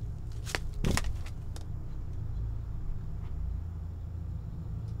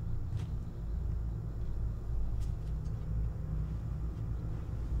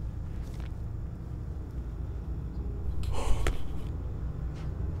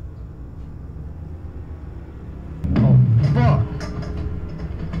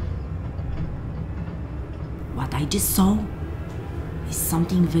 What I just saw is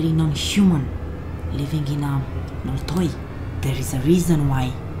something very non-human living in a old toy. There is a reason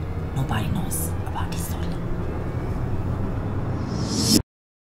why nobody knows about this soul.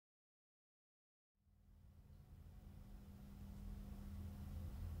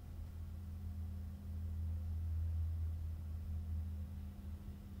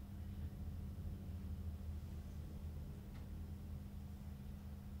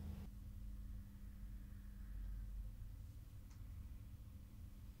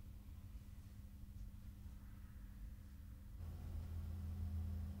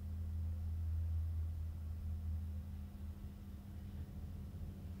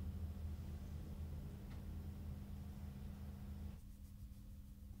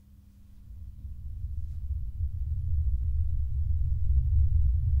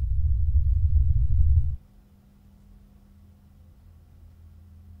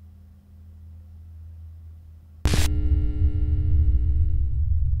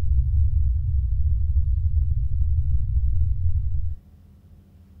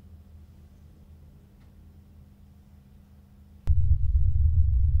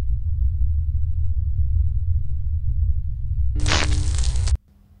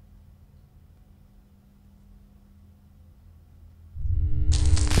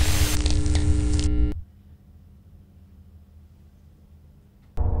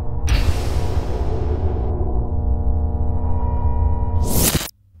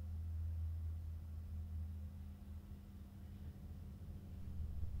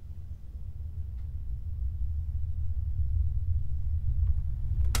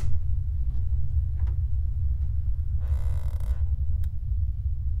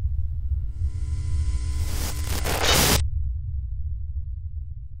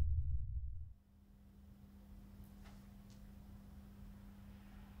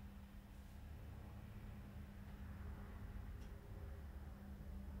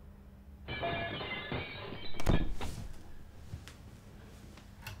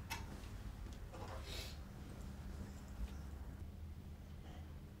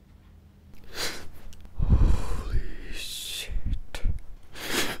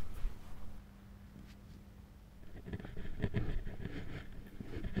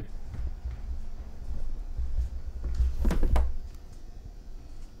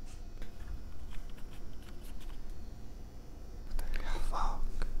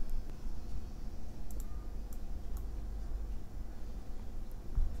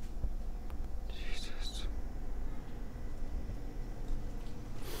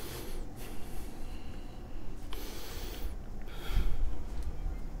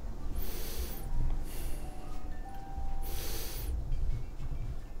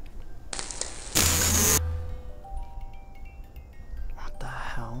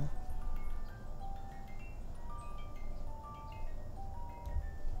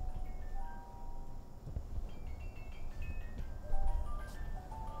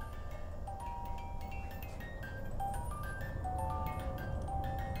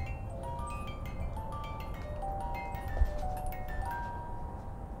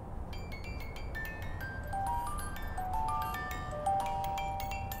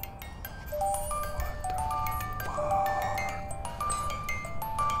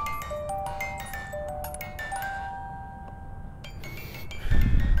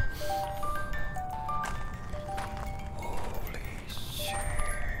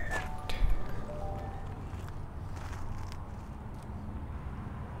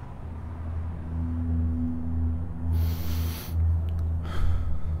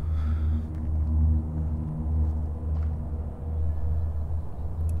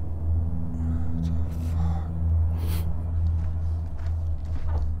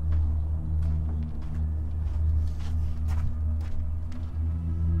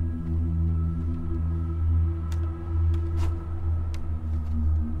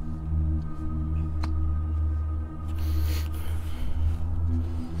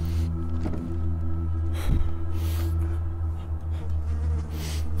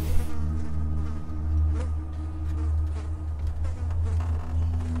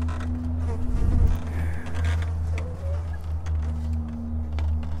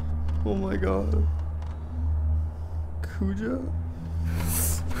 Oh my god. Cujo?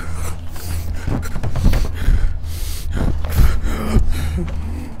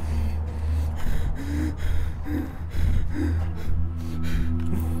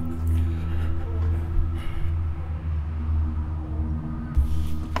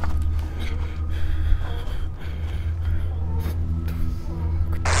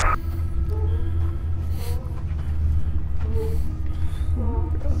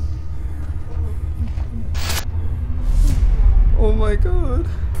 Oh my god.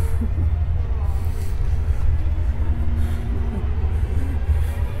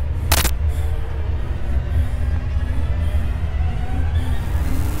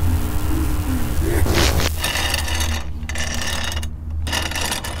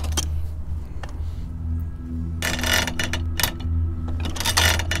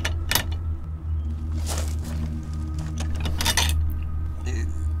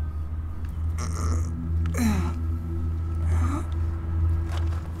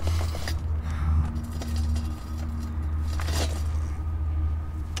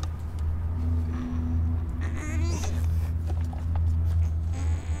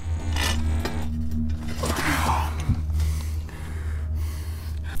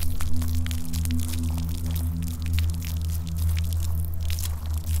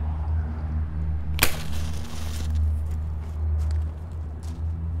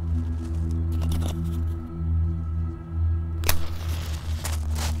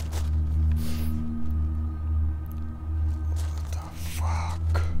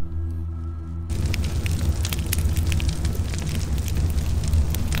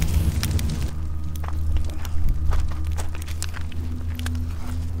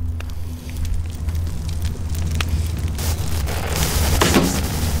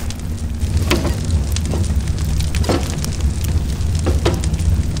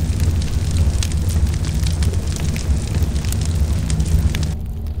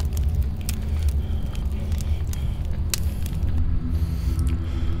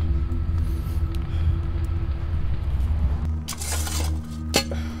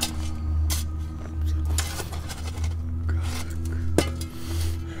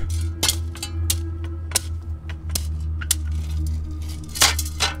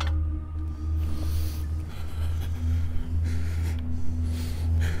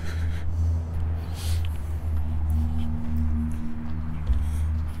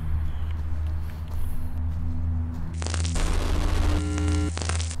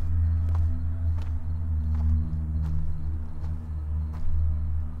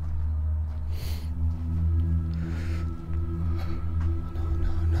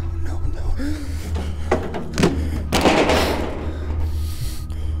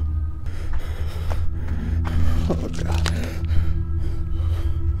 Oh god.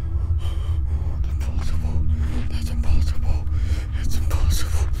 Impossible. That's impossible. It's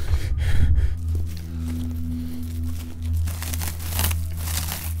impossible.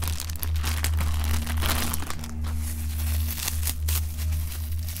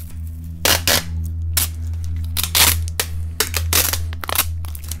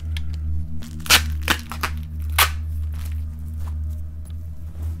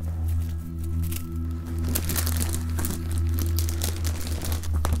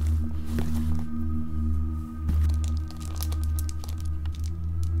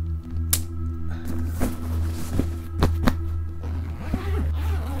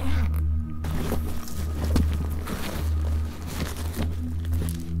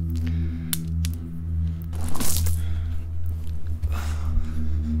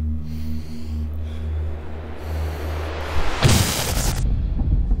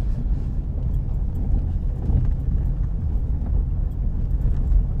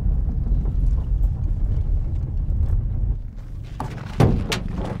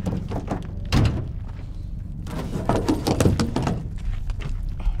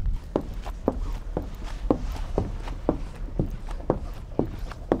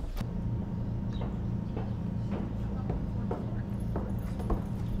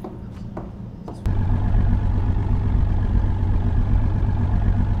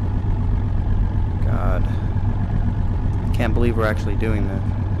 Can't believe we're actually doing this.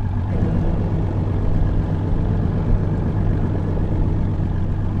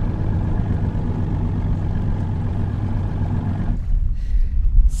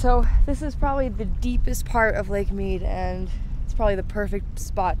 So this is probably the deepest part of Lake Mead, and it's probably the perfect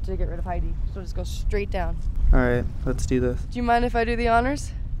spot to get rid of Heidi. So we'll just go straight down. Alright, let's do this. Do you mind if I do the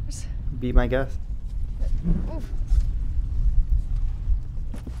honors? Be my guest. Oof.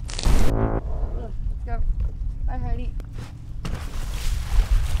 Let's go. Bye, Heidi.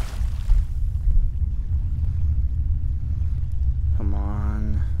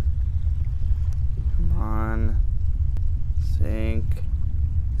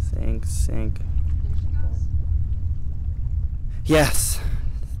 Yes.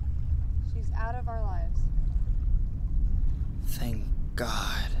 She's out of our lives. Thank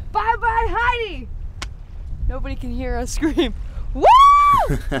God. Bye-bye, Heidi! Nobody can hear us scream. Woo!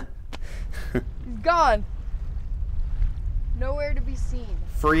 He's gone. Nowhere to be seen.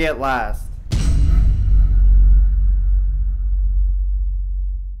 Free at last.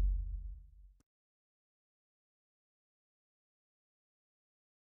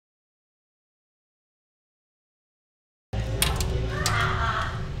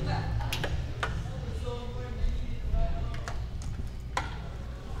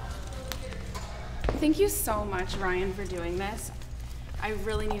 Thank you so much, Ryan, for doing this. I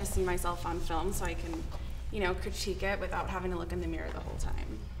really need to see myself on film so I can, critique it without having to look in the mirror the whole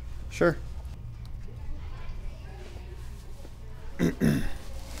time. Sure.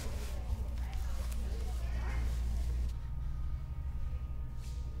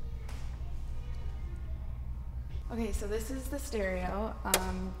 Okay, so this is the stereo.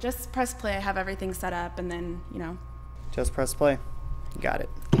 Just press play. I have everything set up, and then, Just press play. Got it.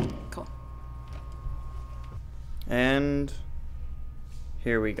 Cool. And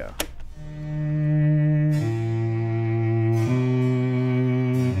here we go.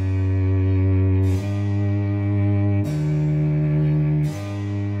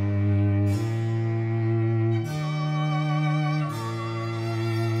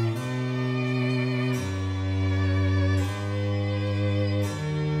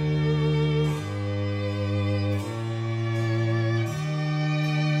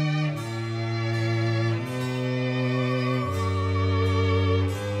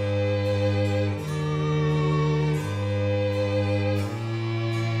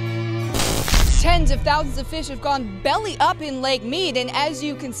 Tens of thousands of fish have gone belly up in Lake Mead, and as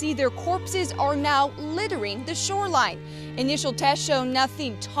you can see, their corpses are now littering the shoreline. Initial tests show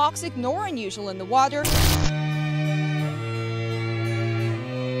nothing toxic nor unusual in the water.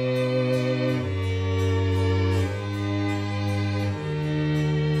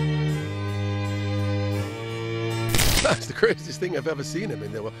 That's the craziest thing I've ever seen. I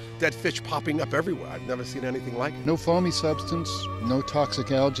mean, there were dead fish popping up everywhere. I've never seen anything like it. No foamy substance, no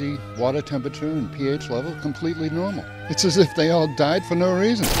toxic algae, water temperature and pH level completely normal. It's as if they all died for no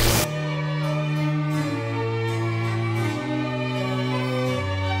reason.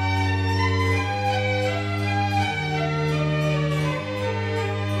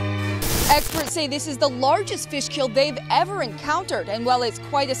 Experts say this is the largest fish kill they've ever encountered, and while it's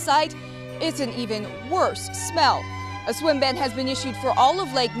quite a sight, it's an even worse smell. A swim ban has been issued for all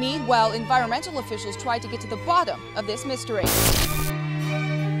of Lake Mead while environmental officials try to get to the bottom of this mystery.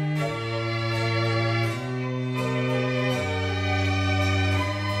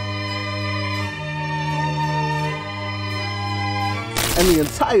 And the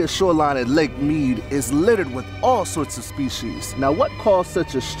entire shoreline at Lake Mead is littered with all sorts of species. Now, what caused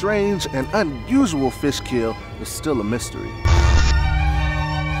such a strange and unusual fish kill is still a mystery.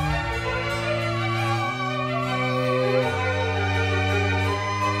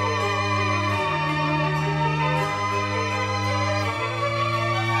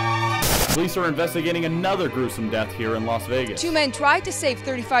 Police are investigating another gruesome death here in Las Vegas. Two men tried to save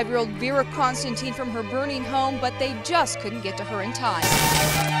 35-year-old Vera Constantine from her burning home, but they just couldn't get to her in time.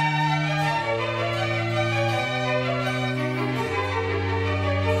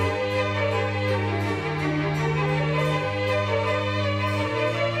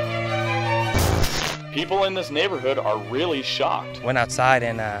 People in this neighborhood are really shocked. Went outside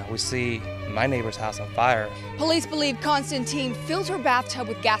and we see my neighbor's house on fire. Police believe Constantine filled her bathtub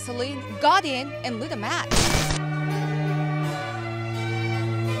with gasoline, got in, and lit a match.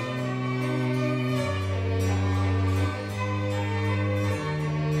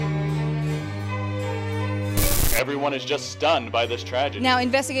 Everyone is just stunned by this tragedy. Now,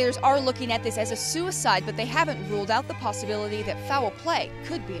 investigators are looking at this as a suicide, but they haven't ruled out the possibility that foul play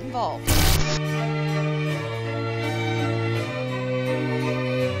could be involved.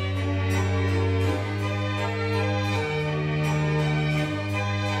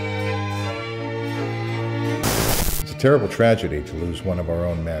 It's a terrible tragedy to lose one of our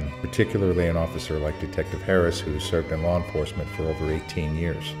own men, particularly an officer like Detective Harris, who served in law enforcement for over 18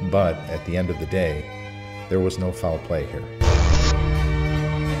 years. But at the end of the day, there was no foul play here.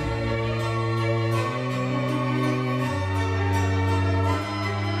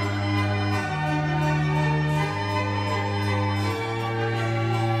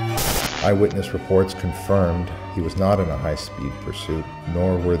 Eyewitness reports confirmed he was not in a high-speed pursuit,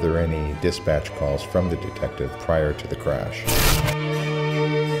 nor were there any dispatch calls from the detective prior to the crash.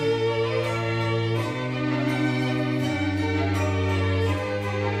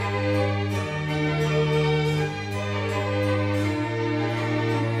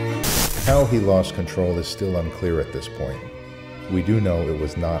 he lost control is still unclear at this point. We do know it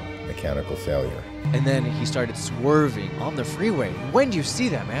was not mechanical failure. And then he started swerving on the freeway. When do you see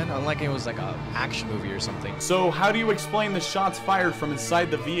that, man? Unlike it was like an action movie or something. So how do you explain the shots fired from inside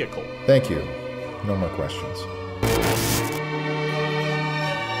the vehicle? Thank you. No more questions.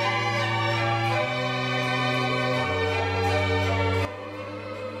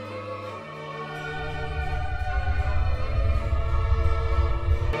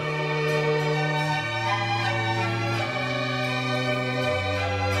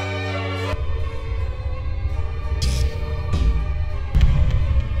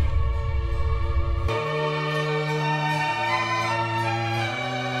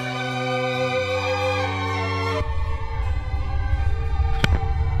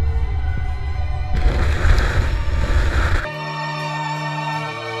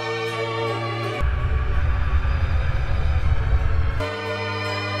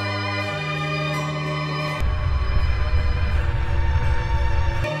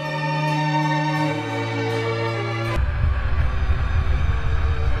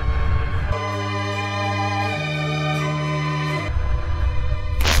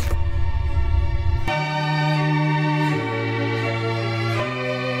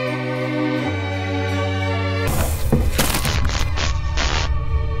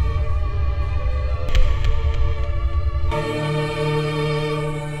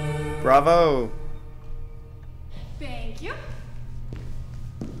 Bravo! Thank you.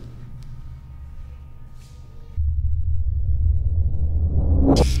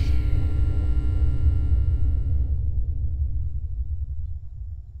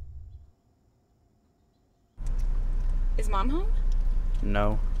 Is Mom home?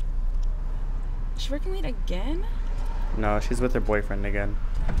 No. Is she working late again? No, she's with her boyfriend again.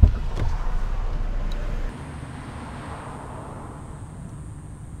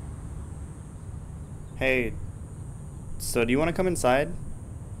 Hey, so do you want to come inside?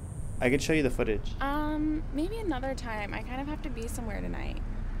 I could show you the footage. Maybe another time. I kind of have to be somewhere tonight.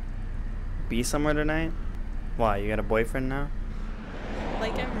 Be somewhere tonight? Why, you got a boyfriend now?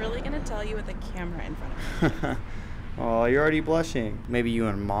 Like, I'm really gonna tell you with a camera in front of me. Oh, you're already blushing. Maybe you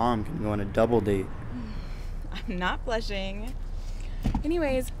and Mom can go on a double date. I'm not blushing.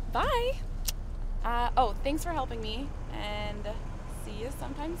 Anyways, bye. Oh, thanks for helping me, and see you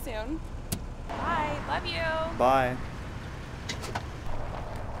sometime soon. Bye. Love you. Bye.